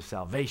bring you to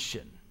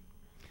salvation.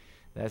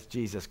 That's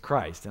Jesus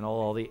Christ and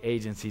all the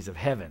agencies of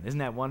heaven. Isn't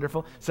that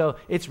wonderful? So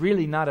it's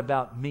really not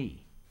about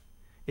me.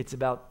 It's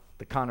about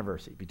the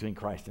controversy between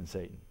Christ and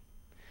Satan.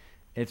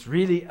 It's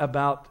really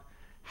about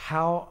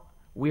how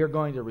we are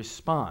going to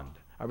respond.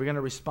 Are we going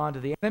to respond to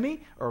the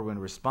enemy, or are we going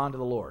to respond to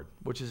the Lord?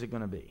 Which is it going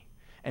to be?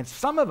 And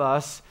some of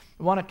us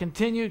want to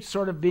continue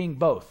sort of being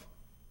both.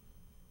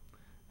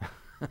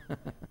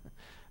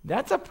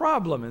 That's a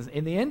problem.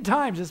 In the end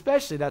times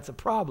especially, that's a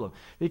problem.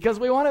 Because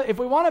if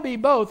we want to be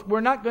both, we're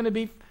not going to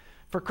be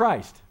for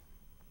Christ.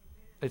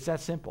 It's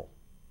that simple.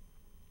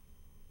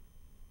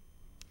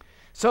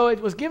 So it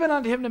was given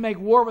unto him to make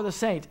war with the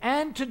saints.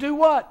 And to do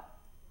what?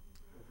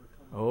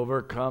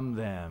 Overcome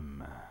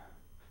them.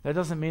 That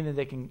doesn't mean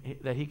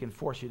that he can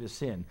force you to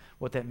sin.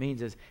 What that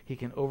means is he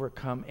can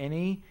overcome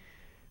any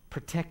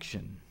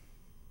protection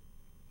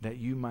that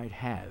you might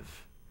have.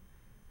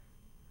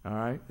 All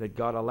right? That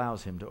God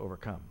allows him to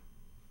overcome.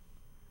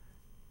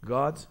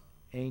 God's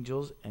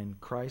angels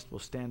and Christ will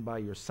stand by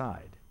your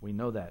side. We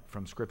know that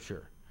from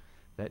Scripture.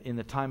 That in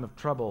the time of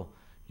trouble,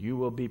 you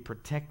will be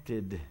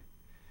protected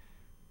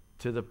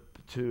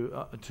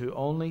to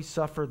only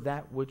suffer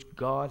that which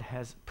God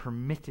has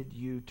permitted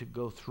you to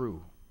go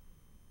through.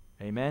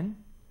 Amen?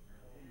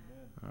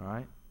 Amen. All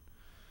right.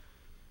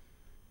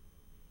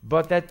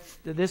 But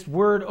this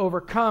word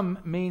overcome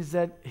means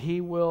that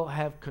he will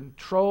have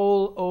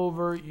control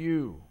over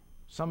you.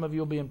 Some of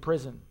you will be in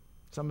prison.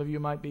 Some of you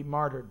might be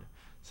martyred.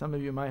 Some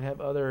of you might have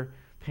other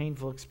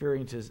painful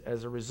experiences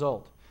as a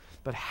result.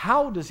 But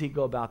how does he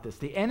go about this?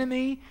 The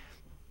enemy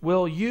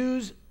will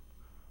use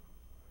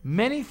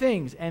many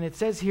things. And it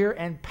says here,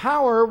 and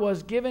power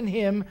was given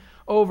him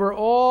over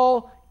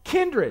all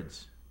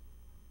kindreds.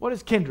 What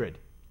is kindred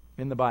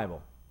in the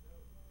Bible?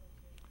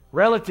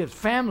 Relatives,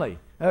 family.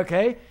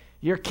 Okay?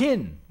 Your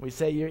kin. We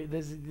say,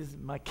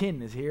 my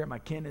kin is here, my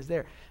kin is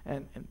there.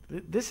 And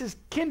this is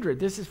kindred.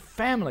 This is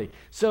family.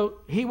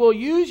 So he will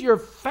use your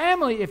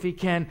family if he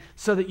can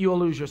so that you will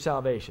lose your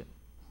salvation.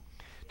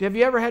 Have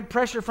you ever had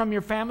pressure from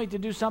your family to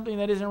do something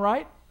that isn't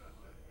right?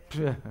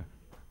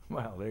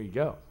 Well, there you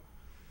go.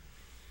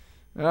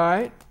 All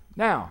right.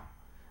 Now,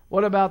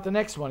 what about the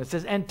next one? It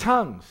says, and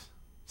tongues.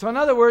 So in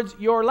other words,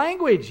 your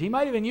language. He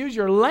might even use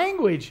your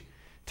language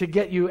to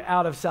get you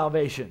out of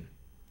salvation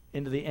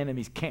into the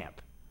enemy's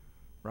camp.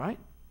 Right?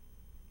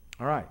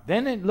 All right.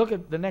 Then look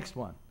at the next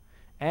one.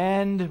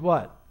 And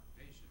what?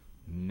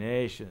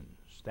 Nations.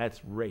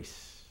 That's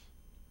race.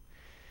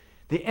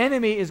 The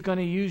enemy is going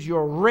to use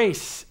your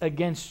race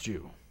against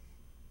you.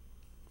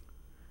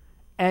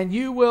 And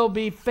you will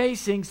be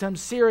facing some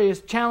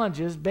serious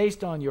challenges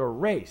based on your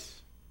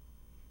race.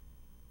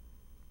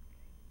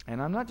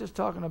 And I'm not just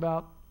talking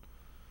about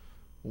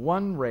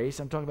one race.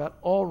 I'm talking about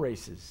all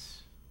races.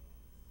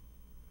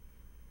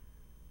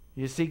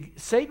 You see,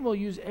 Satan will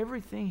use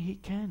everything he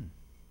can.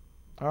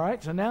 All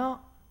right, so now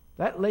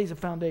that lays a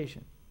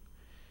foundation.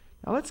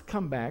 Now let's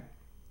come back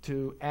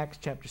to Acts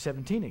chapter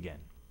 17 again,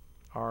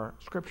 our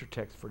scripture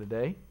text for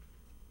today.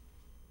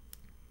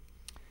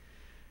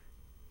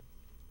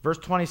 Verse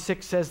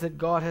 26 says that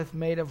God hath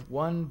made of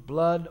one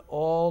blood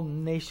all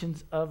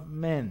nations of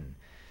men.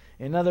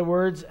 In other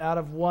words, out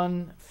of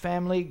one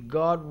family,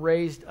 God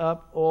raised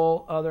up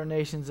all other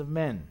nations of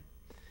men.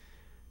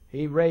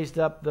 He raised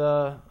up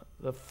the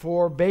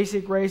four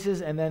basic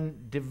races and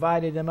then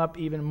divided them up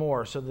even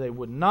more so that they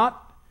would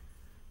not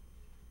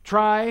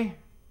try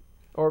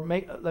let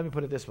me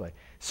put it this way,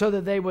 so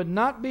that they would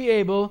not be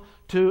able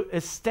to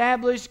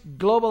establish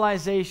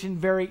globalization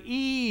very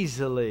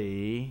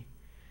easily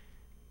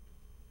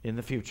in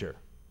the future.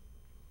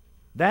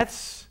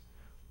 That's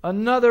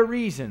another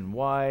reason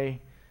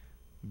why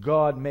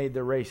God made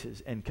the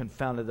races and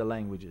confounded the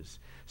languages,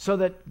 so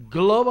that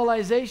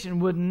globalization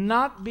would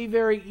not be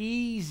very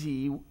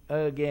easy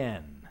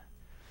again.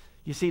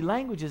 You see,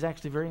 language is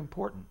actually very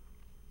important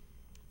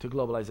to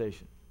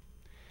globalization.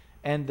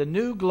 And the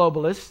new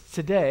globalists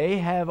today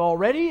have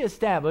already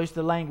established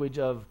the language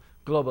of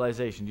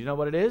globalization. Do you know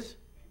what it is?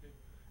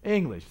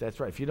 English. That's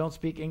right. If you don't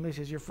speak English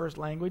as your first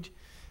language,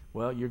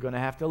 well, you're going to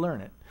have to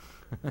learn it.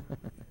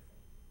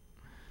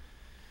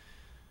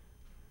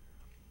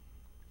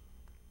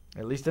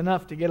 At least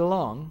enough to get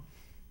along.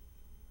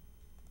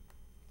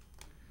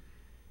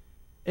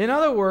 In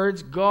other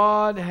words,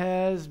 God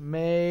has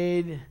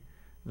made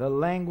the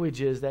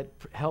languages that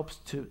helps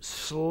to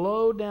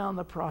slow down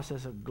the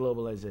process of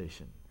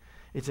globalization.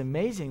 It's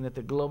amazing that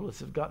the globalists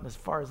have gotten as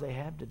far as they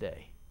have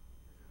today.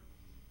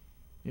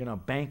 You know,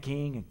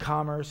 banking and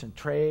commerce and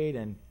trade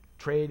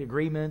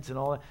agreements and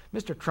all that.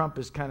 Mr. Trump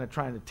is kind of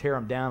trying to tear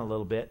them down a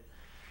little bit,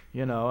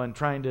 you know, and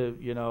trying to,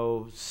 you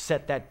know,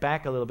 set that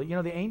back a little bit. You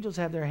know, the angels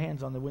have their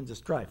hands on the winds of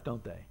strife,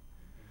 don't they?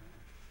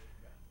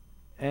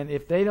 And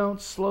if they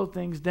don't slow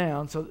things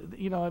down, so,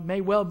 you know, it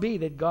may well be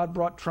that God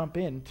brought Trump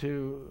in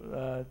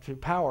to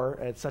power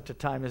at such a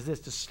time as this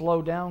to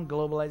slow down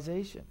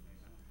globalization.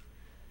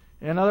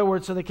 In other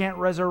words, so they can't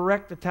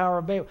resurrect the Tower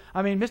of Babel.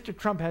 I mean, Mr.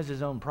 Trump has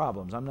his own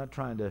problems. I'm not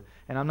trying to,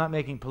 and I'm not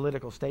making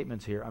political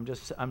statements here.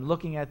 I'm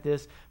looking at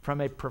this from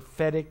a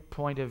prophetic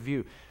point of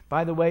view.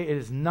 By the way, it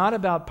is not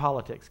about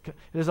politics.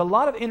 There's a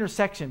lot of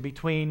intersection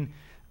between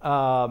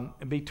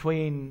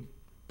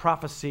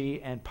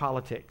prophecy and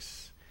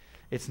politics.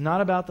 It's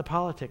not about the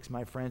politics,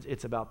 my friends.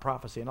 It's about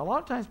prophecy. And a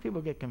lot of times people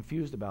get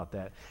confused about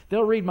that.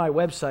 They'll read my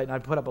website, and I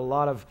put up a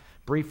lot of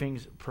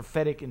briefings,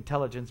 prophetic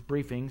intelligence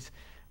briefings,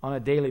 on a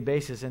daily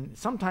basis, and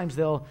sometimes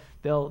I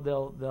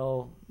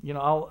will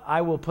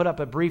put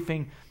up a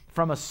briefing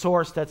from a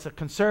source that's a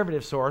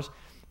conservative source,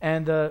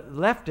 and the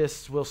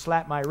leftists will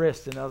slap my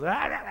wrist, and they'll say,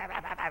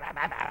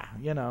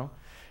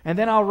 and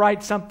then I'll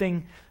write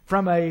something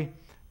from a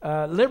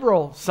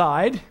liberal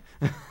side,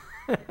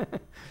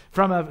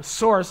 from a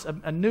source,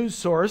 a news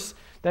source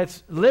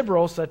that's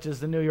liberal, such as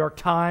the New York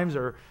Times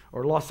or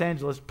Los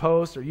Angeles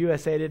Post or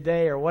USA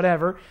Today or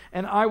whatever,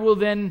 and I will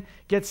then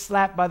get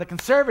slapped by the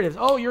conservatives.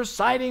 Oh, you're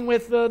siding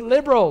with the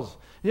liberals.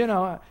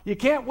 You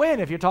can't win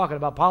if you're talking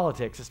about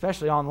politics,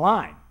 especially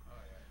online.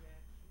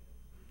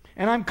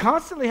 And I'm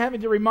constantly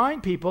having to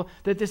remind people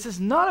that this is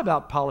not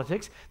about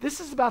politics. This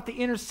is about the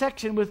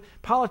intersection with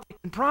politics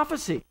and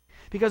prophecy.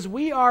 Because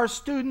we are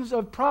students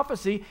of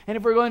prophecy, and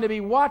if we're going to be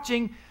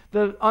watching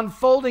the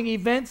unfolding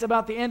events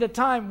about the end of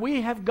time,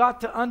 we have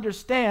got to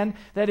understand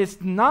that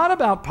it's not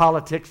about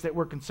politics that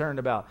we're concerned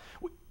about.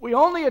 We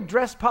only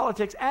address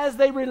politics as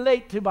they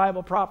relate to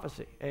Bible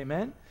prophecy.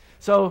 Amen?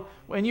 So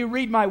when you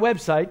read my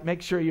website,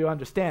 make sure you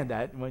understand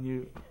that when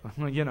you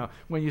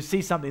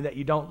see something that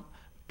you don't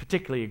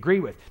particularly agree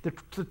with. The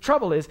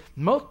trouble is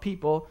most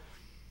people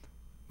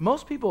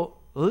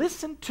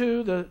listen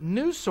to the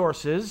news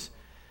sources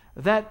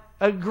that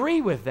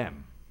agree with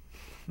them.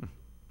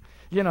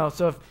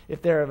 So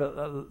if they're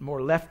a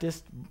more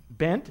leftist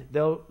bent,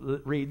 they'll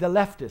read the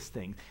leftist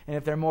thing. And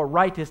if they're more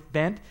rightist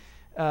bent,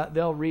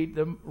 they'll read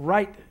the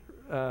right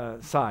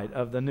side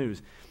of the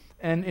news.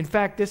 And in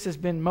fact, this has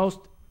been most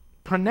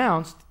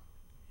pronounced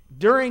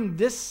during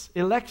this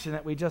election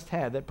that we just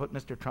had that put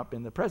Mr. Trump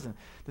in the president.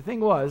 The thing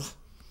was,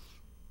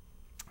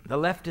 the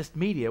leftist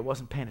media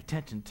wasn't paying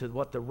attention to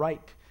what the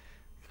right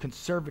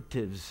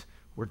conservatives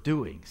were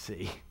doing,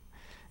 see?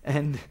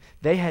 And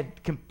they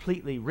had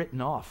completely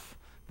written off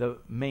the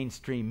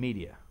mainstream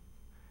media.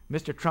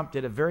 Mr. Trump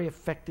did a very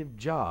effective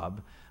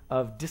job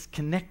of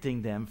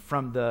disconnecting them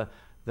from the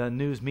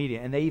news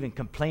media, and they even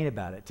complain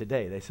about it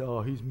today. They say,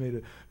 oh, he's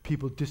made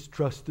people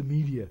distrust the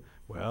media.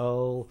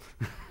 Well,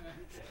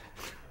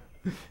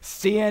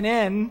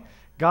 CNN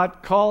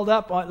got called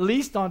up at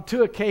least on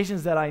 2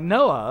 occasions that I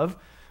know of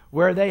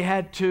where they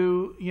had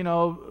to,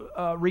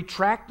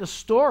 retract a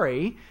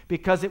story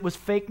because it was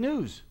fake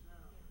news.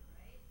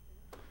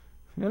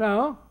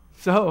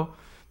 So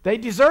they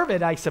deserve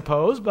it, I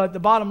suppose, but the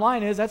bottom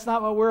line is that's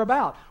not what we're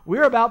about.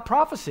 We're about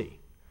prophecy.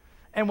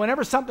 And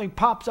whenever something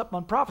pops up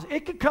on prophecy,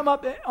 it could come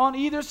up on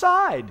either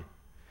side.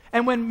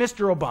 And when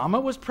Mr.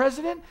 Obama was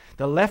president,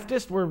 the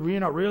leftists were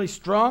really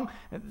strong.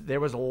 There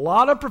was a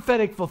lot of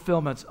prophetic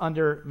fulfillments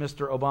under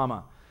Mr.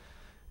 Obama.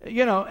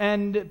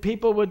 And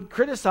people would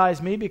criticize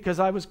me because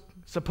I was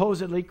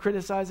supposedly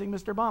criticizing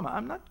Mr. Obama.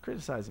 I'm not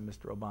criticizing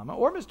Mr. Obama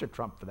or Mr.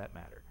 Trump for that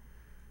matter.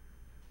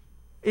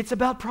 It's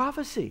about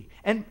prophecy.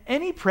 And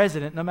any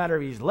president, no matter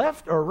if he's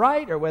left or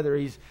right or whether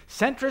he's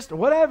centrist or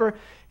whatever,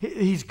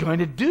 he's going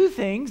to do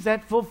things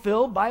that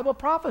fulfill Bible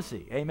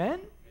prophecy. Amen?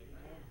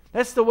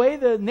 That's the way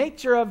the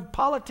nature of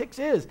politics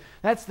is.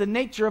 That's the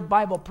nature of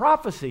Bible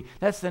prophecy.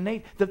 That's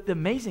the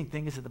amazing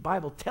thing is that the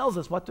Bible tells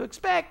us what to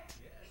expect.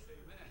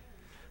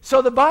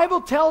 So the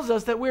Bible tells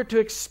us that we're to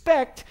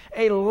expect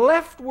a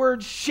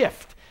leftward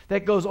shift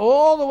that goes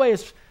all the way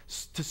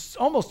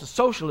almost to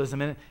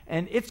socialism,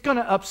 and it's going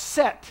to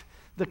upset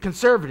the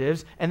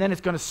conservatives, and then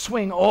it's going to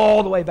swing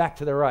all the way back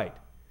to the right.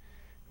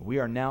 We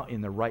are now in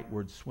the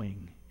rightward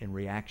swing in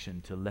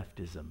reaction to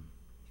leftism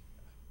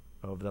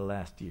over the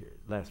last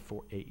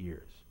 8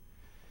 years.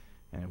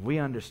 And if we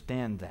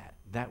understand that,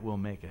 that will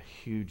make a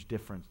huge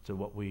difference to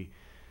what we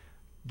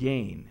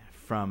gain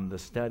from the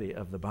study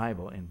of the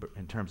Bible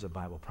in terms of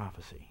Bible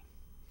prophecy.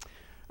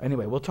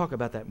 Anyway, we'll talk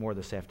about that more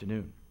this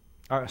afternoon.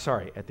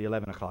 At the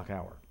 11 o'clock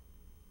hour.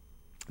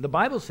 The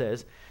Bible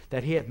says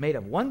that he hath made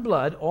of one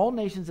blood all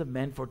nations of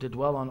men for to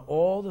dwell on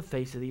all the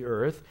face of the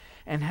earth,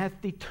 and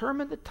hath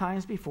determined the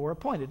times before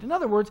appointed. In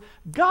other words,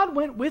 God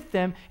went with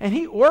them, and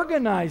he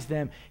organized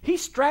them. He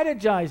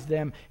strategized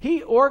them.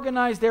 He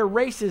organized their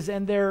races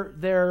and their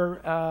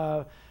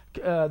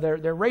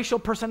racial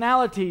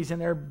personalities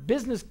and their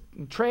business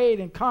and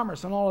trade and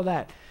commerce and all of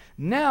that.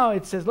 Now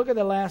it says, look at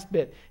the last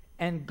bit,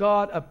 and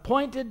God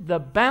appointed the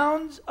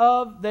bounds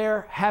of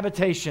their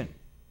habitation.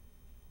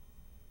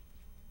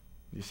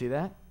 You see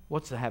that?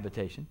 What's the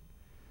habitation?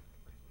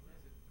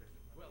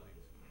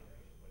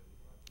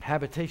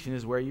 Habitation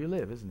is where you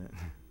live, isn't it?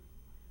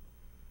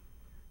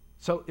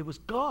 So it was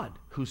God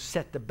who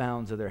set the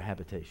bounds of their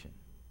habitation.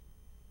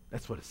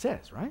 That's what it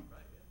says, right?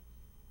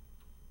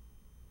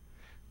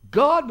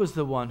 God was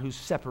the one who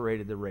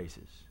separated the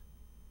races.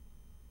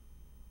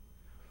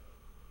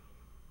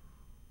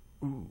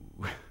 Ooh.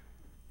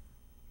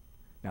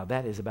 Now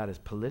that is about as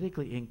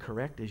politically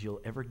incorrect as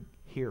you'll ever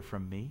hear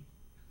from me.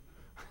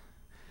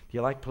 Do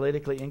you like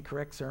politically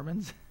incorrect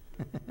sermons?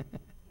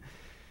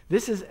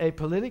 This is a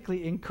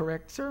politically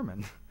incorrect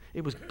sermon.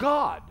 It was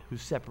God who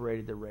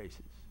separated the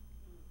races.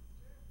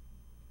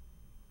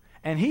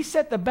 And he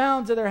set the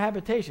bounds of their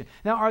habitation.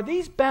 Now, are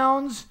these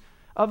bounds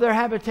of their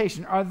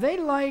habitation, are they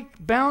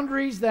like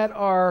boundaries that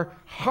are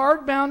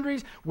hard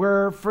boundaries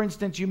where, for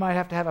instance, you might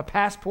have to have a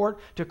passport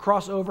to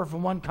cross over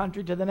from one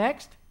country to the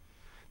next?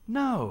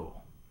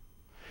 No.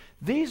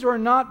 These are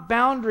not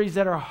boundaries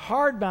that are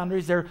hard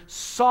boundaries, they're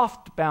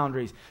soft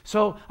boundaries.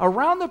 So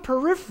around the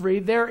periphery,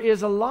 there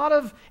is a lot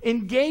of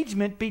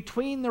engagement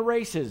between the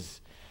races,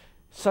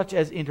 such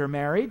as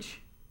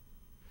intermarriage,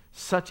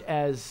 such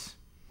as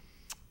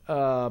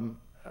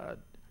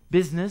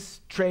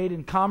business, trade,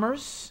 and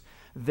commerce.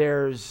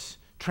 There's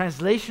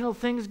translational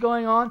things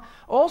going on,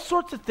 all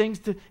sorts of things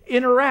to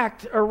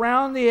interact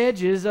around the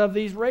edges of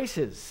these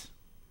races.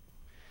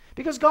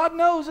 Because God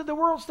knows that the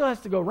world still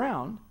has to go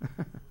round,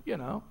 you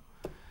know.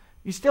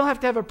 You still have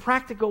to have a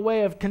practical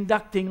way of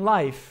conducting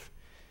life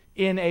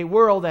in a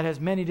world that has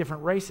many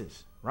different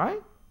races,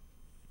 right?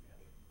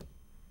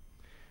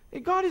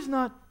 God is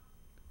not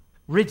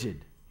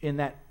rigid in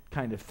that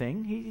kind of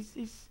thing.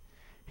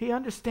 He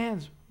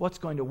understands what's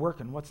going to work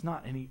and what's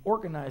not, and he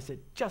organized it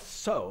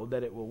just so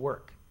that it will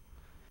work.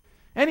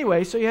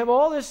 Anyway, so you have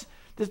all this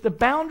the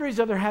boundaries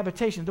of their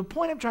habitation. The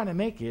point I'm trying to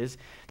make is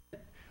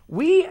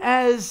we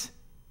as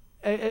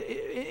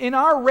in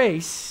our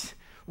race,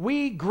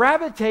 we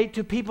gravitate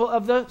to people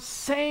of the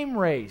same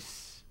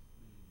race.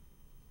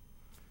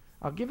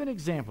 I'll give an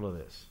example of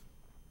this.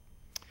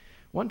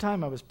 One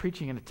time I was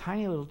preaching in a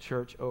tiny little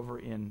church over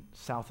in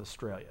South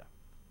Australia.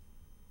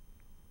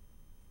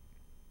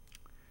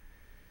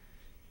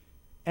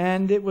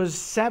 And it was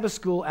Sabbath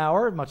school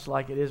hour, much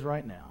like it is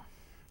right now.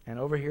 And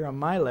over here on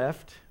my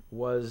left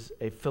was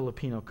a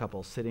Filipino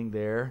couple sitting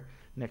there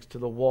next to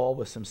the wall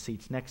with some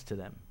seats next to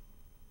them.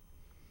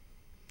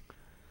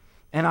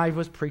 And I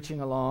was preaching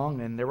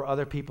along, and there were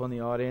other people in the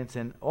audience,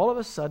 and all of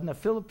a sudden, a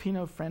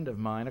Filipino friend of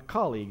mine, a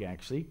colleague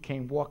actually,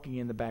 came walking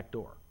in the back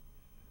door.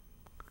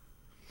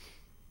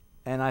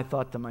 And I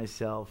thought to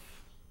myself,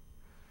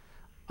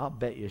 I'll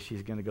bet you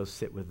she's going to go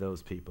sit with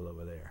those people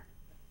over there.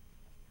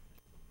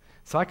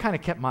 So I kind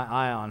of kept my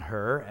eye on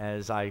her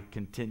as I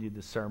continued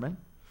the sermon.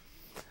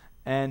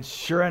 And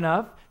sure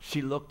enough,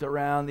 she looked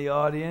around the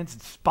audience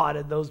and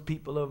spotted those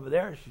people over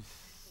there. She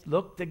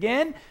looked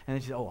again, and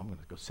then she said, oh, I'm going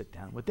to go sit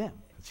down with them.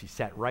 And she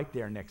sat right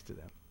there next to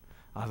them.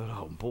 I thought,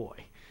 oh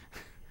boy,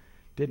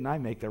 didn't I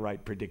make the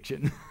right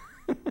prediction?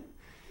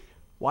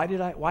 Why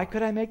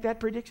could I make that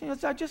prediction?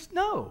 Because I just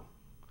know.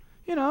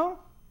 You know,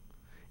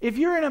 if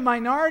you're in a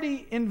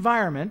minority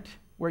environment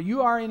where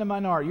you are in a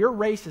minority, your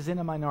race is in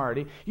a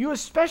minority, you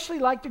especially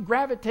like to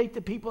gravitate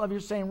to people of your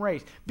same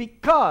race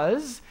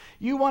because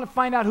you want to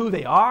find out who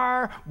they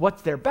are,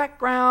 what's their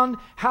background,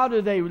 how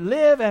do they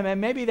live, and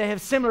maybe they have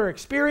similar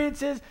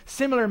experiences,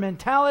 similar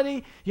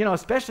mentality. You know,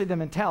 especially the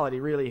mentality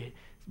really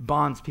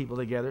bonds people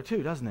together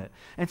too, doesn't it?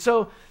 And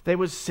so they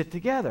would sit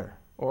together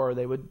or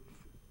they would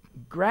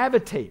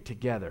gravitate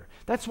together.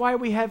 That's why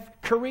we have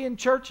Korean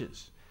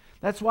churches.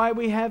 That's why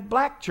we have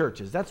black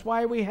churches. That's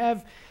why we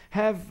have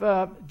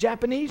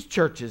Japanese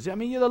churches. I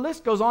mean, the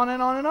list goes on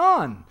and on and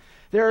on.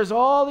 There's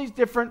all these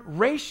different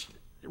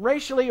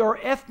racially or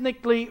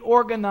ethnically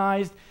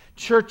organized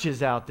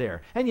churches out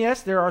there. And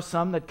yes, there are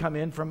some that come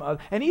in from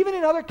and even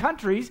in other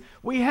countries,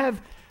 we have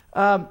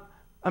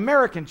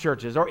American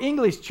churches or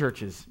English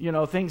churches. You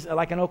know, things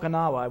like in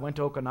Okinawa. I went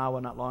to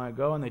Okinawa not long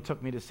ago, and they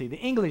took me to see the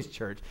English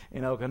church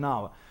in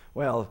Okinawa.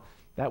 Well,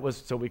 that was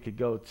so we could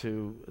go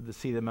to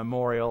see the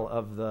memorial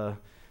of the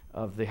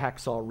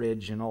Hacksaw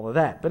Ridge and all of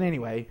that. But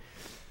anyway,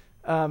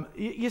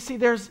 you see,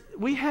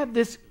 we have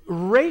this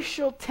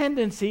racial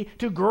tendency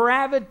to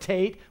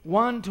gravitate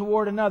one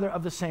toward another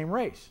of the same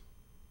race.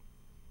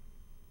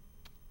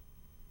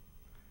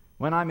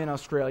 When I'm in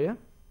Australia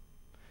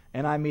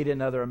and I meet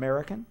another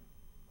American,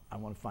 I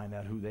want to find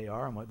out who they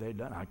are and what they've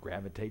done. I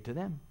gravitate to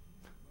them.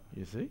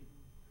 You see?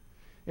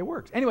 It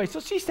works. Anyway, so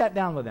she sat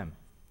down with them.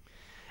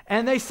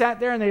 And they sat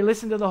there and they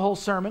listened to the whole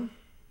sermon.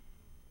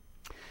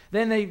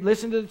 Then they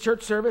listened to the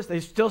church service.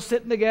 They're still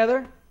sitting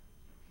together.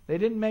 They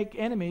didn't make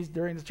enemies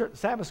during the church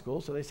Sabbath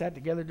school, so they sat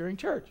together during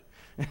church.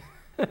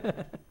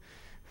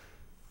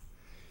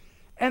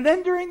 And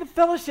then during the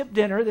fellowship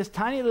dinner, this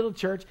tiny little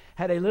church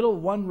had a little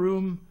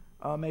one-room,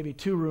 maybe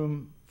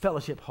two-room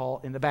fellowship hall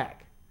in the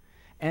back.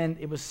 And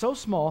it was so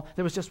small,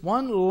 there was just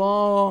one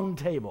long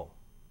table.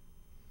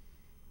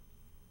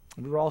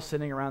 We were all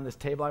sitting around this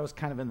table. I was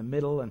kind of in the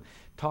middle and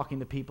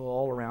talking to people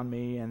all around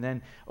me. And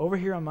then over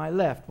here on my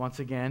left, once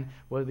again,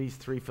 were these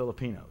three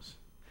Filipinos.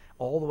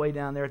 All the way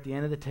down there at the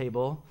end of the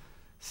table,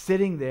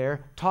 sitting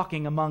there,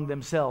 talking among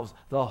themselves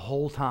the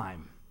whole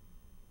time.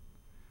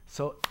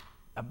 So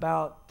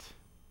about,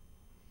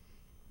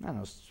 I don't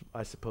know,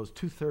 I suppose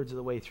 2/3 of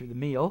the way through the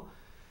meal,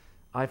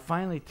 I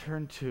finally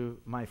turned to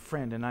my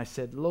friend and I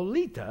said,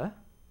 Lolita?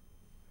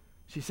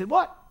 She said,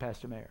 what,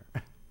 Pastor Mayer?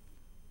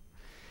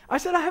 I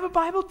said, I have a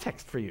Bible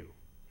text for you.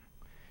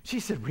 She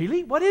said,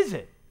 really? What is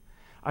it?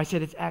 I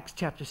said, it's Acts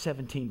chapter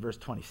 17, verse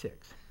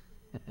 26.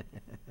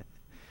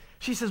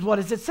 She says, what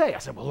does it say? I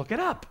said, well, look it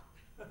up.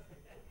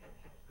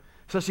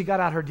 So she got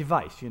out her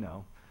device, you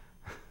know.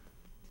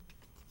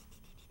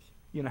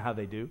 You know how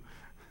they do.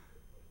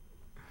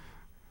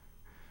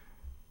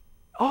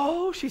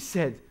 Oh, she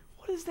said,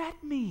 what does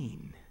that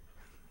mean?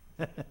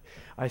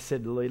 I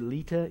said,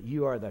 Lolita,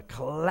 you are the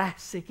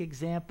classic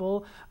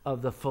example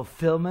of the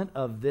fulfillment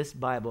of this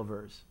Bible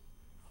verse.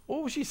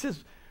 Oh, she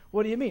says,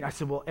 what do you mean? I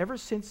said, well, ever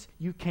since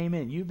you came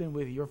in, you've been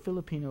with your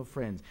Filipino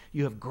friends.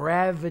 You have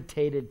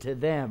gravitated to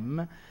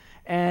them,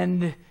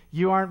 and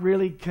you aren't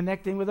really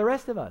connecting with the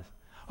rest of us.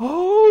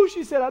 Oh,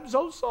 she said, I'm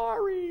so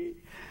sorry.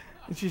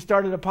 And she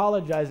started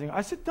apologizing.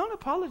 I said, don't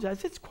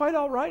apologize. It's quite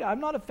all right. I'm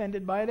not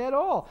offended by it at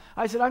all.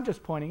 I said, I'm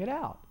just pointing it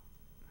out.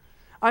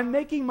 I'm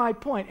making my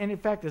point. And in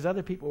fact, as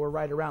other people were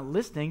right around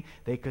listening,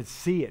 they could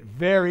see it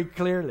very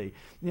clearly,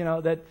 you know,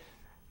 that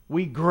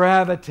we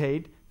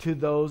gravitate to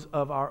those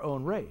of our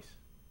own race.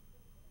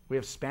 We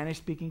have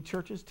Spanish-speaking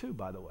churches too,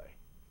 by the way.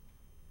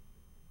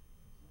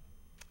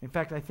 In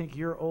fact, I think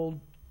your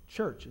old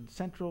church in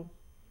Central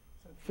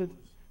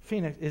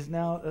Phoenix is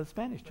now a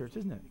Spanish church,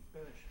 isn't it?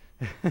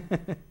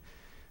 Spanish.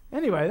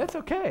 Anyway, that's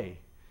okay.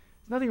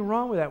 There's nothing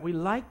wrong with that. We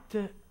like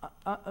to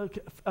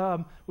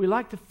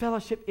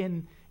fellowship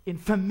in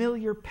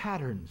familiar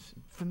patterns,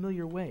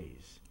 familiar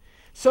ways.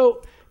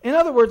 So, in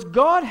other words,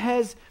 God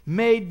has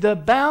made the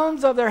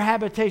bounds of their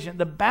habitation.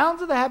 The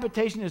bounds of the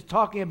habitation is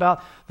talking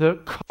about the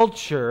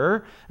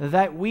culture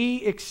that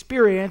we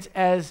experience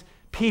as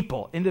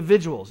people,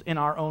 individuals in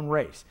our own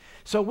race.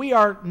 So we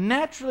are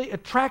naturally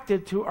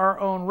attracted to our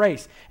own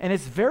race, and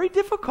it's very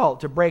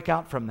difficult to break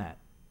out from that.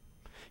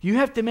 You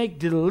have to make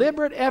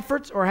deliberate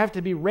efforts or have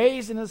to be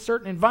raised in a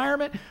certain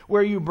environment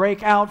where you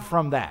break out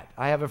from that.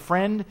 I have a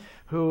friend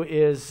who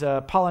is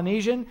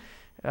Polynesian,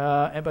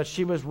 but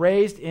she was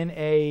raised in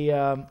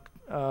an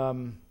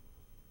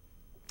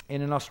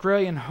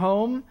Australian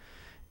home,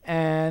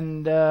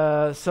 and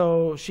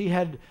so she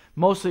had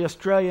mostly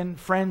Australian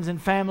friends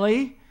and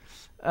family,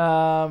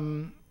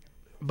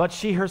 but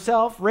she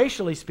herself,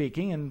 racially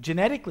speaking and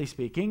genetically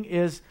speaking,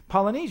 is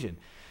Polynesian.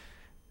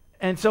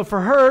 And so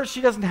for her,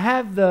 she doesn't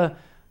have the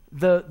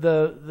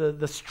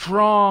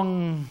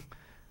strong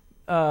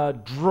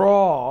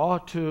draw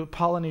to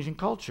Polynesian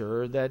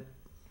culture that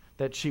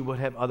she would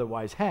have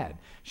otherwise had.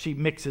 She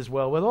mixes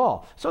well with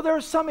all. So there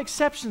are some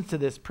exceptions to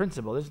this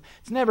principle. It's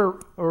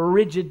never a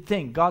rigid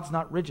thing. God's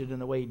not rigid in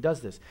the way he does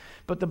this.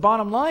 But the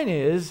bottom line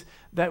is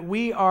that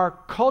we are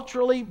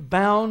culturally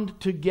bound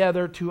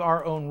together to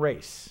our own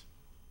race.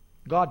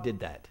 God did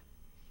that.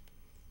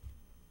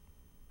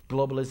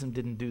 Globalism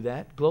didn't do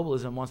that.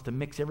 Globalism wants to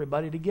mix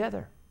everybody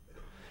together.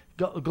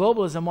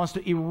 Globalism wants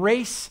to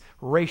erase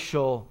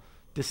racial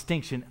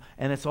distinction,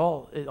 and it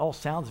all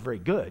sounds very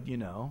good, you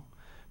know.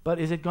 But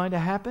is it going to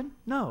happen?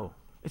 No,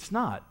 it's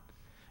not.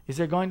 Is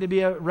there going to be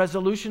a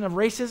resolution of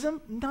racism?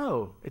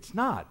 No, it's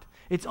not.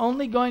 It's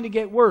only going to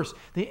get worse.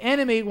 The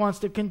enemy wants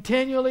to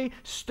continually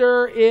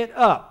stir it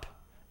up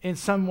in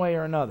some way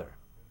or another.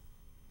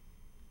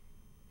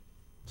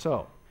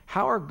 So,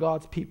 how are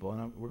God's people,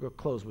 and we're going to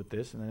close with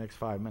this in the next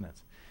 5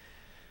 minutes.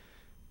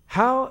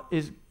 How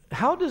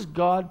does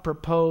God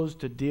propose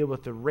to deal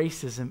with the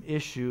racism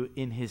issue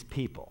in his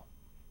people?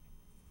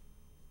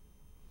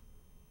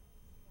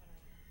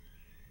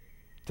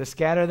 To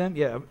scatter them?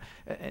 Yeah,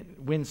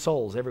 win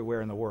souls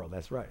everywhere in the world.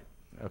 That's right.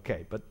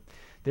 Okay, but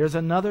there's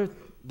another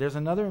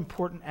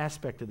important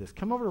aspect to this.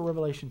 Come over to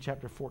Revelation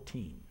chapter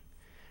 14.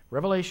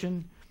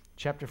 Revelation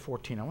chapter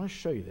 14. I want to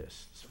show you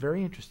this. It's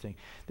very interesting.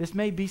 This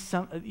may be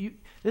this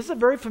is a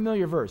very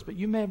familiar verse, but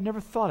you may have never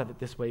thought of it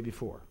this way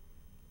before.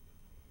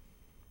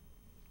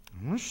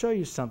 I want to show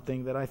you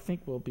something that I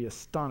think will be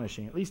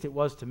astonishing. At least it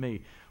was to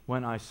me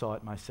when I saw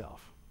it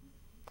myself.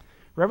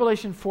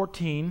 Revelation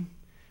 14,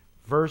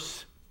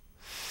 verse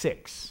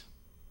 6.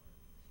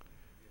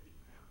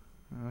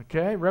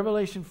 Okay,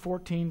 Revelation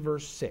 14,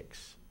 verse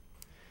 6.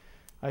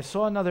 I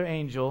saw another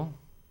angel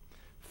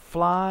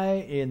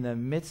fly in the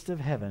midst of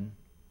heaven,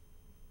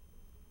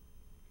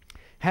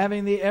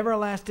 having the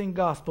everlasting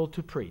gospel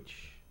to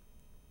preach.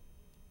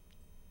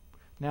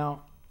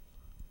 Now,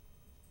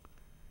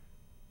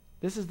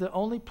 this is the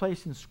only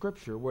place in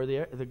Scripture where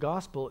the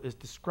gospel is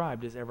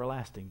described as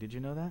everlasting. Did you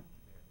know that?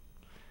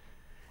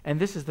 And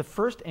this is the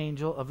first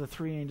angel of the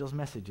three angels'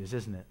 messages,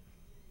 isn't it?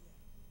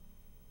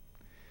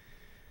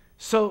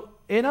 So,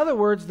 in other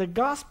words, the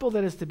gospel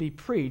that is to be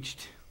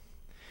preached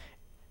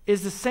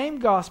is the same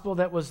gospel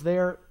that was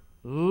there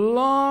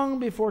long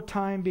before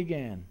time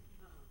began.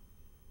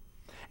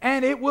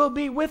 And it will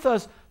be with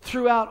us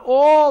throughout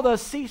all the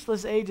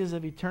ceaseless ages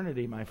of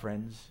eternity, my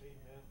friends.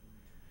 Amen.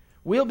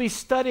 We'll be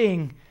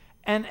studying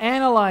and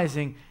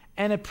analyzing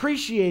and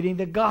appreciating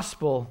the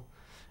gospel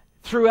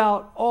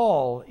throughout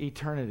all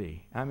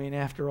eternity. I mean,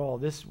 after all,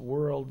 this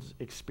world's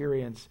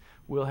experience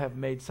will have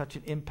made such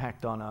an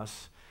impact on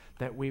us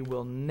that we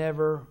will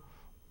never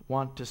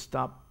want to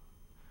stop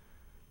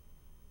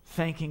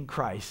thanking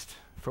Christ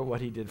for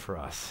what he did for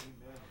us.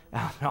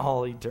 out in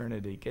all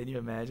eternity. Can you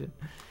imagine?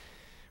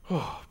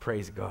 Oh,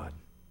 praise God.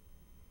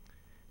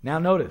 Now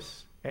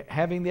notice,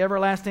 having the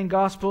everlasting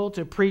gospel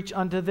to preach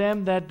unto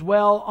them that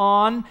dwell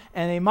on,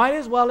 and they might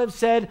as well have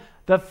said,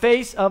 the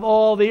face of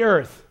all the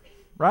earth.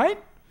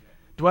 Right?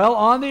 Dwell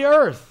on the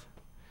earth.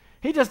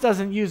 He just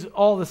doesn't use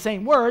all the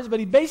same words, but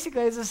he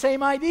basically has the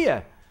same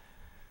idea.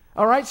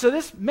 All right, so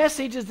this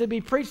message is to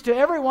be preached to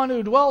everyone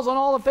who dwells on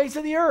all the face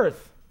of the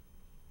earth.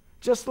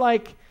 Just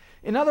like,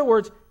 in other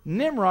words,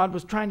 Nimrod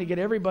was trying to get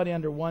everybody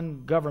under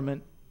one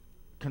government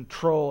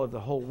control of the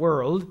whole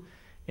world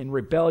in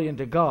rebellion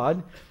to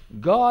God.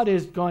 God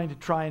is going to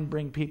try and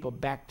bring people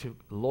back to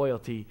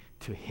loyalty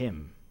to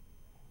him,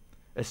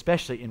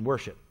 especially in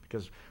worship,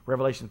 because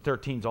Revelation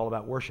 13 is all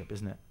about worship,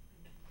 isn't it?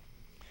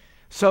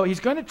 So he's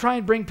going to try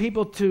and bring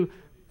people to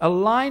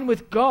align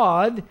with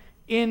God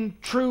in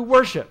true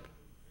worship.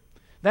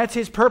 That's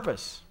his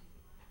purpose.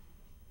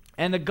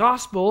 And the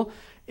gospel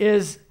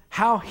is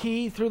how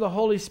he, through the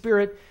Holy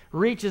Spirit,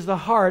 reaches the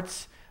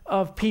hearts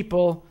of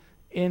people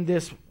in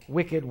this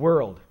wicked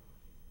world.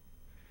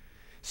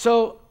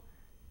 So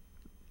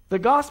the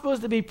gospel is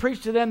to be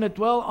preached to them that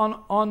dwell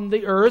on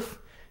the earth,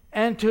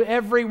 and to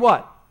every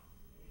what?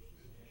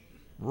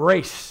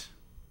 Race.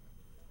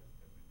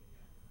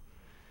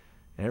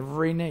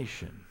 Every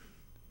nation.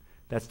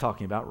 That's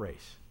talking about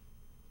race.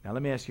 Now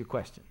let me ask you a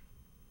question.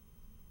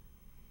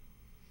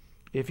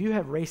 If you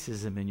have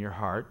racism in your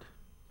heart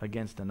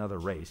against another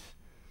race,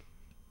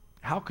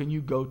 how can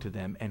you go to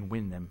them and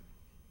win them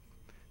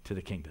to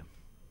the kingdom?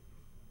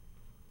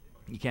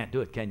 You can't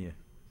do it, can you?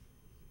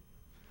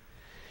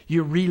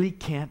 You really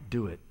can't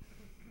do it.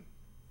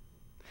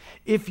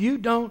 If you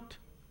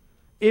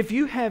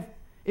have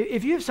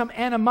some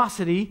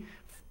animosity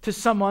to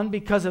someone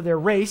because of their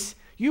race,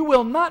 you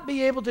will not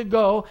be able to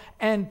go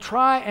and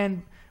try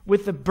and,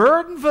 with the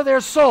burden for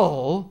their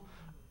soul,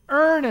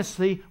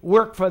 earnestly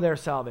work for their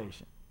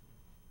salvation.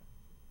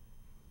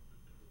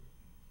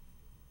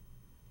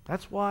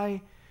 That's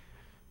why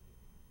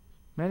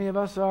many of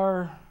us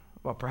are,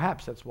 well,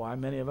 perhaps that's why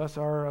many of us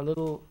are a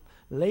little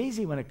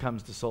lazy when it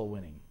comes to soul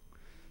winning,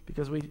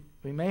 because we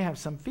may have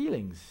some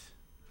feelings.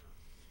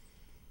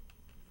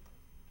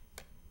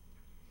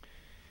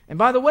 And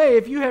by the way,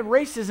 if you have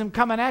racism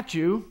coming at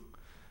you,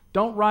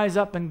 don't rise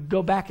up and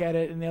go back at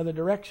it in the other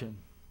direction,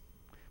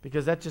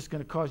 because that's just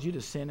going to cause you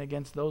to sin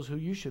against those who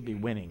you should be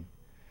winning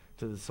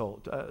to the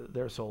soul,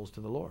 their souls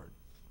to the Lord.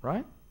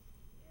 Right?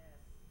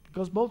 It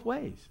goes both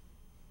ways.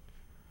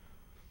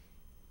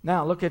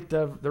 Now look at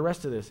the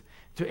rest of this.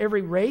 To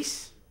every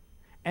race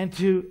and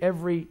to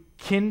every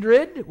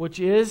kindred, which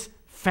is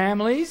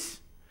families,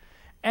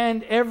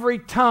 and every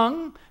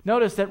tongue.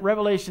 Notice that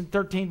Revelation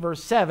 13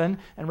 verse 7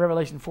 and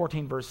Revelation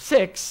 14 verse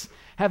 6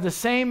 have the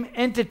same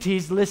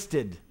entities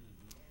listed.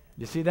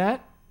 You see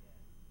that?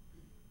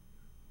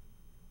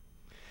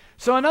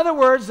 So in other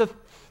words,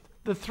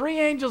 the three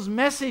angels'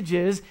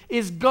 messages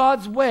is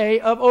God's way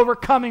of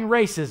overcoming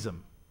racism.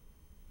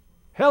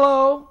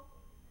 Hello?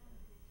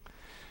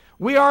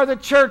 We are the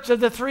church of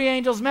the three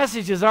angels'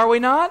 messages, are we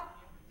not?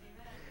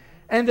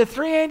 And the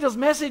three angels'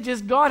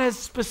 messages God has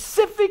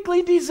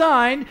specifically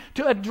designed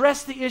to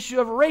address the issue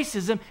of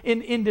racism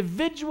in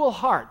individual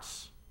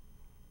hearts.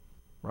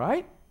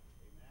 Right?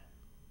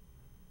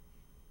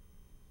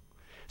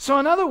 So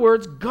in other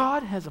words,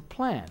 God has a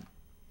plan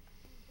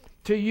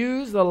to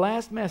use the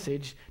last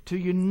message to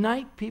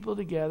unite people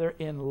together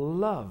in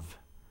love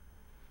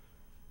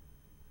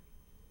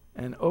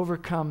and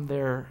overcome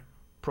their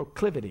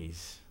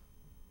proclivities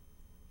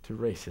to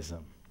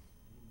racism.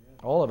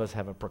 All of us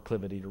have a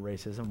proclivity to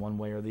racism one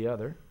way or the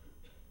other.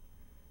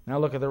 Now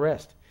look at the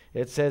rest.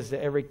 It says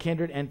to every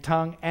kindred and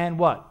tongue and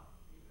what?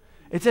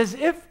 It's as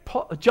if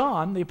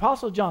John, the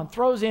Apostle John,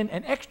 throws in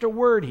an extra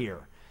word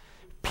here.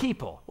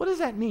 People. What does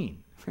that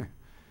mean?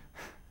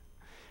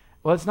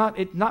 Well, it's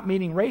not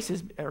meaning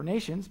races or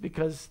nations,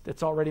 because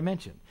that's already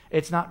mentioned.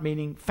 It's not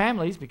meaning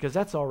families, because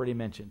that's already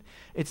mentioned.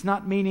 It's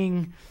not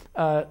meaning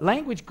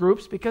language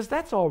groups, because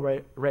that's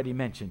already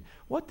mentioned.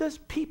 What does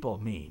people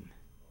mean?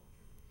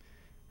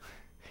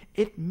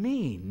 It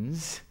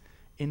means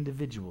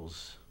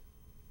individuals.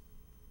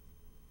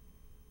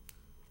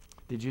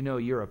 Did you know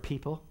you're a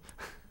people?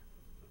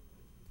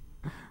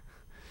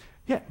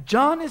 Yeah,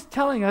 John is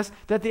telling us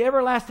that the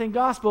everlasting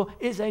gospel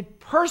is a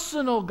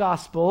personal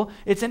gospel.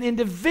 It's an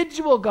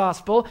individual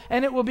gospel,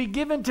 and it will be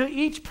given to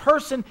each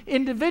person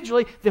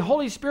individually. The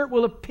Holy Spirit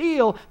will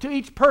appeal to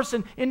each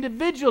person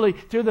individually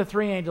through the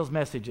three angels'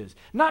 messages.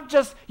 Not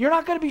just, you're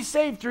not going to be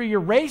saved through your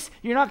race.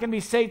 You're not going to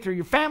be saved through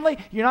your family.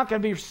 You're not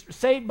going to be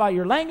saved by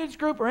your language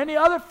group or any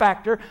other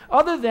factor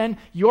other than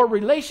your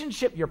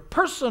relationship, your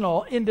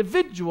personal,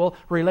 individual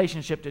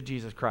relationship to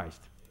Jesus Christ.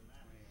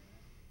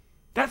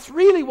 That's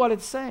really what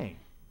it's saying.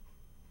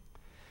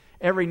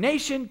 Every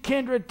nation,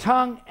 kindred,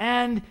 tongue,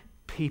 and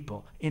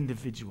people.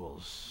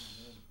 Individuals.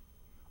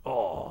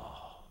 Oh.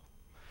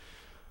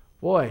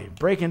 Boy,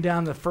 breaking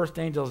down the first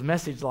angel's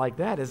message like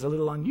that is a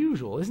little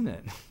unusual, isn't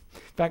it?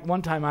 In fact,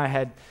 one time I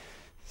had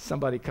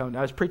somebody come.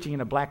 I was preaching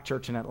in a black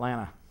church in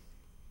Atlanta.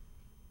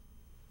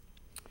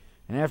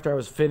 And after I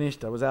was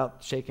finished, I was out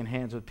shaking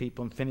hands with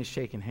people and finished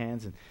shaking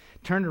hands and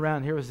turned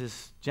around. Here was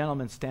this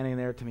gentleman standing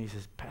there to me. He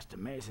says, Pastor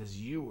May, he says,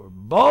 you were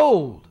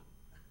bold.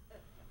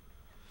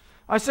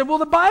 I said, well,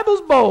 the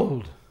Bible's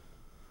bold.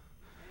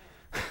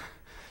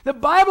 The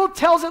Bible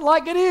tells it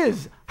like it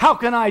is. How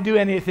can I do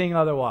anything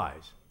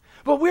otherwise?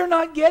 But we're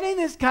not getting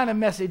this kind of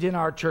message in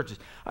our churches.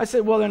 I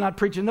said, well, they're not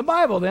preaching the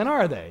Bible then,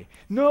 are they?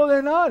 No,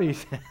 they're not, he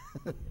said.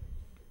 I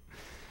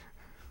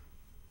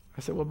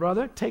said, well,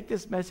 brother, take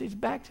this message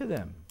back to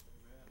them.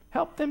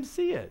 Help them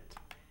see it.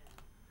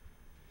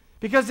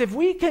 Because if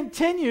we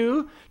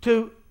continue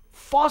to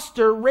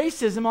foster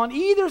racism on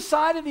either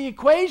side of the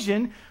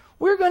equation,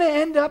 we're going to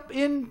end up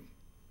in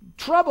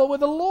trouble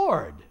with the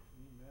Lord.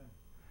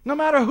 No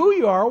matter who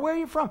you are or where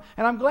you're from.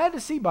 And I'm glad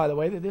to see, by the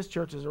way, that this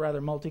church is a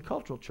rather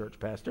multicultural church,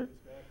 Pastor.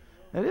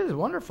 It is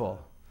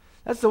wonderful.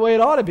 That's the way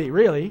it ought to be,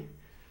 really.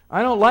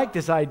 I don't like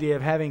this idea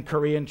of having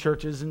Korean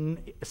churches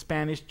and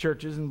Spanish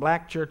churches and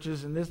black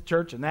churches and this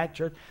church and that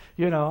church.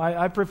 You know,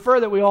 I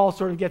prefer that we all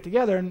sort of get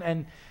together.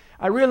 And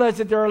I realize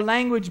that there are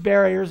language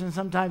barriers, and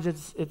sometimes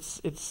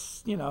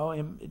it's you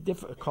know,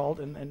 difficult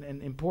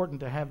and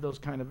important to have those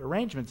kind of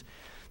arrangements.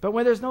 But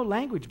when there's no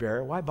language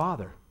barrier, why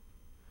bother?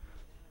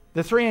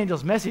 The three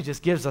angels' message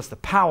just gives us the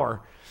power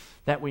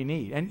that we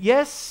need. And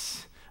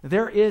yes,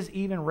 there is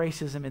even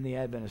racism in the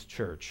Adventist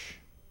church.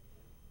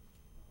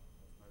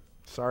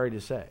 Sorry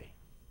to say.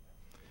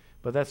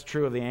 But that's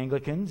true of the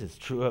Anglicans. It's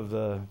true of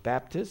the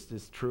Baptists.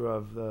 It's true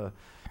of the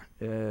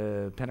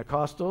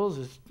Pentecostals.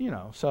 It's, you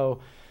know, so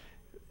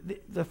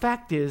the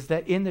fact is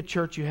that in the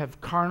church you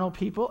have carnal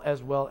people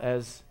as well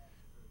as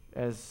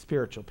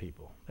spiritual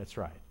people. That's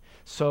right.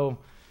 So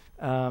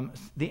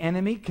the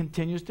enemy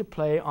continues to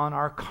play on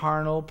our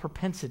carnal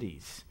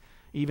propensities,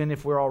 even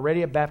if we're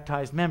already a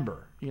baptized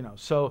member, you know.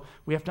 So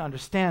we have to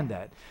understand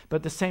that. But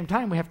at the same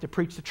time, we have to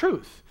preach the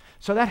truth.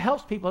 So that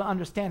helps people to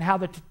understand how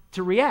they're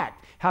to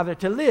react, how they're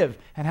to live,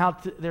 and how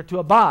they're to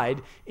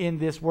abide in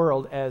this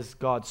world as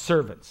God's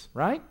servants,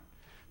 right?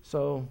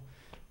 So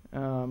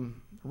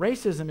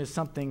racism is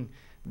something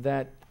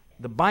that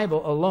the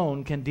Bible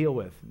alone can deal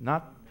with.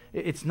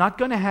 It's not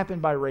going to happen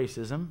by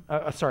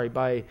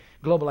by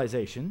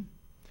globalization.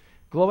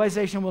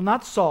 Globalization will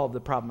not solve the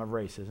problem of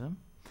racism,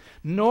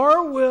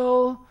 nor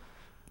will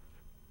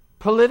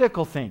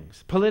political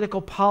things,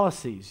 political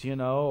policies, you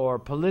know, or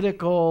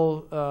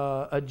political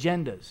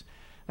agendas.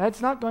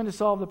 That's not going to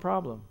solve the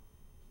problem.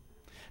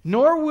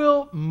 Nor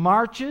will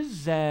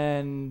marches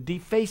and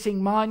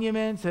defacing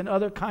monuments and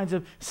other kinds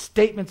of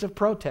statements of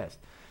protest.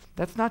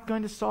 That's not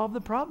going to solve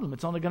the problem.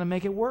 It's only going to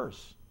make it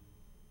worse.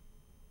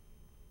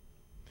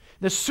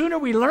 The sooner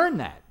we learn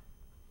that,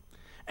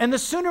 and the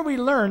sooner we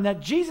learn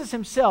that Jesus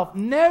himself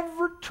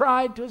never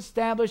tried to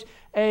establish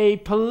a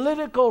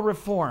political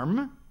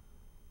reform,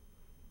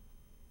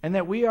 and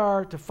that we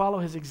are to follow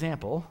his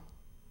example,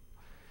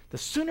 the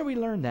sooner we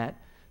learn that,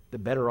 the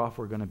better off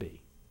we're going to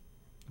be.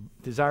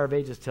 Desire of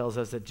Ages tells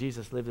us that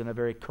Jesus lived in a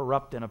very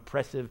corrupt and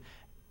oppressive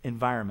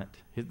environment.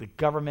 The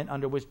government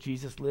under which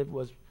Jesus lived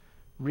was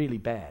really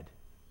bad.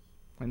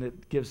 And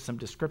it gives some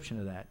description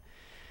of that.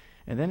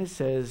 And then it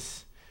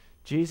says,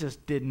 Jesus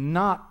did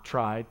not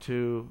try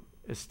to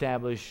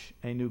establish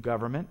a new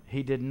government.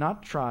 He did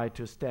not try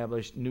to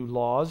establish new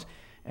laws.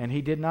 And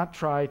he did not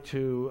try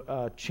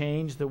to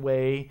change the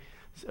way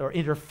or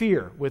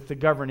interfere with the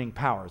governing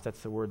powers. That's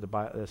the word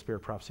the Spirit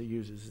of Prophecy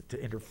uses,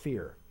 to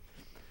interfere.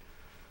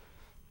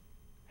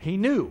 He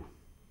knew.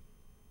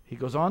 He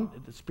goes on,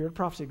 the Spirit of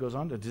Prophecy goes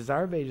on, the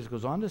Desire of Ages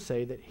goes on to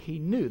say that he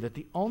knew that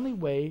the only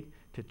way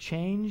to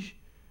change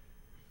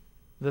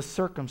the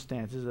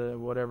circumstances,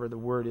 whatever the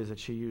word is that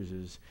she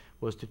uses,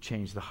 was to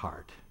change the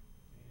heart.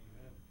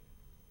 Amen.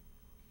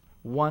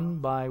 One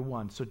by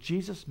one. So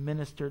Jesus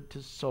ministered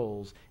to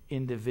souls,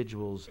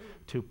 individuals,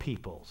 to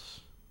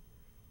peoples.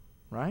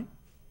 Right?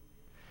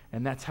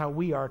 And that's how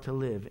we are to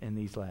live in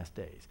these last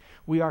days.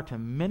 We are to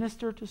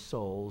minister to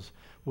souls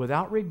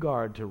without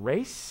regard to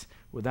race,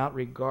 without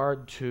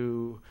regard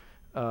to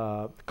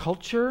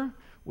culture,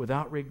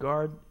 without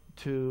regard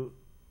to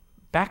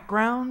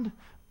background,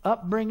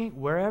 upbringing,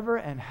 wherever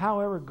and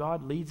however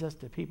God leads us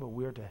to people,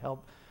 we are to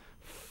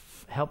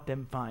help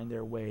them find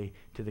their way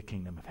to the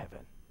kingdom of heaven.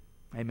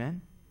 Amen?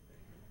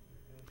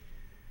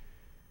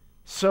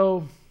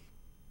 So,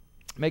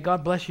 may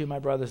God bless you, my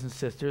brothers and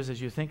sisters, as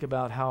you think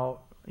about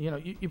how,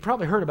 you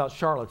probably heard about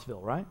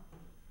Charlottesville, right?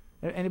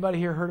 Anybody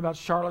here heard about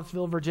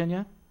Charlottesville,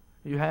 Virginia?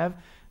 You have?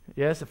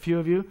 Yes, a few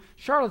of you.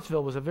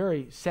 Charlottesville was a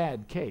very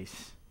sad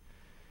case,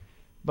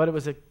 but it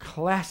was a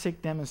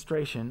classic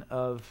demonstration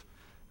of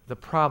the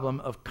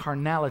problem of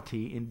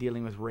carnality in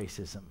dealing with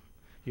racism.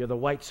 You have the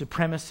white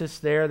supremacists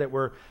there that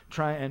were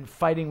trying and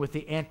fighting with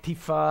the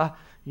Antifa,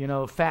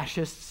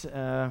 fascists,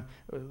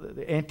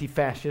 the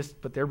anti-fascists,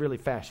 but they're really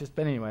fascists.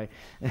 But anyway,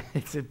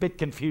 it's a bit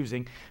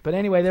confusing. But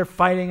anyway, they're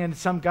fighting, and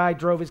some guy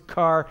drove his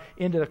car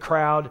into the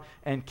crowd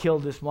and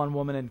killed this one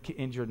woman and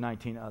injured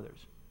 19 others.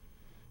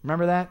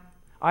 Remember that?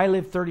 I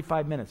live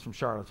 35 minutes from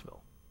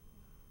Charlottesville.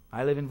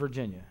 I live in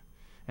Virginia,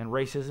 and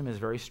racism is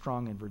very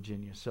strong in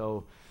Virginia.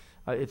 So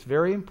It's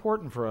very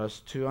important for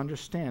us to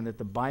understand that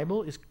the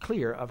Bible is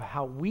clear of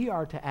how we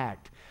are to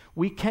act.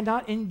 We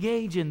cannot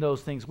engage in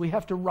those things. We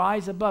have to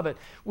rise above it.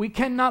 We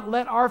cannot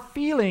let our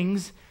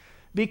feelings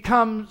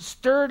become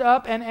stirred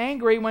up and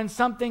angry when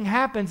something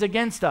happens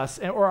against us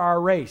or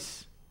our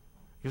race.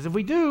 Because if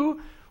we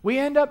do, we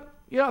end up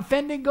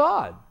offending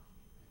God.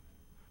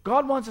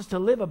 God wants us to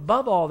live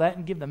above all that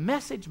and give the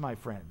message, my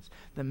friends,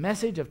 the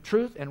message of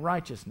truth and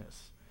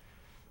righteousness,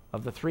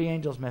 of the three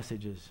angels'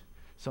 messages.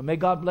 So may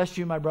God bless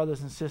you, my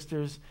brothers and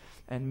sisters,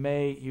 and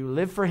may you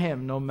live for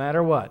Him no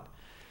matter what,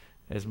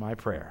 is my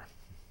prayer.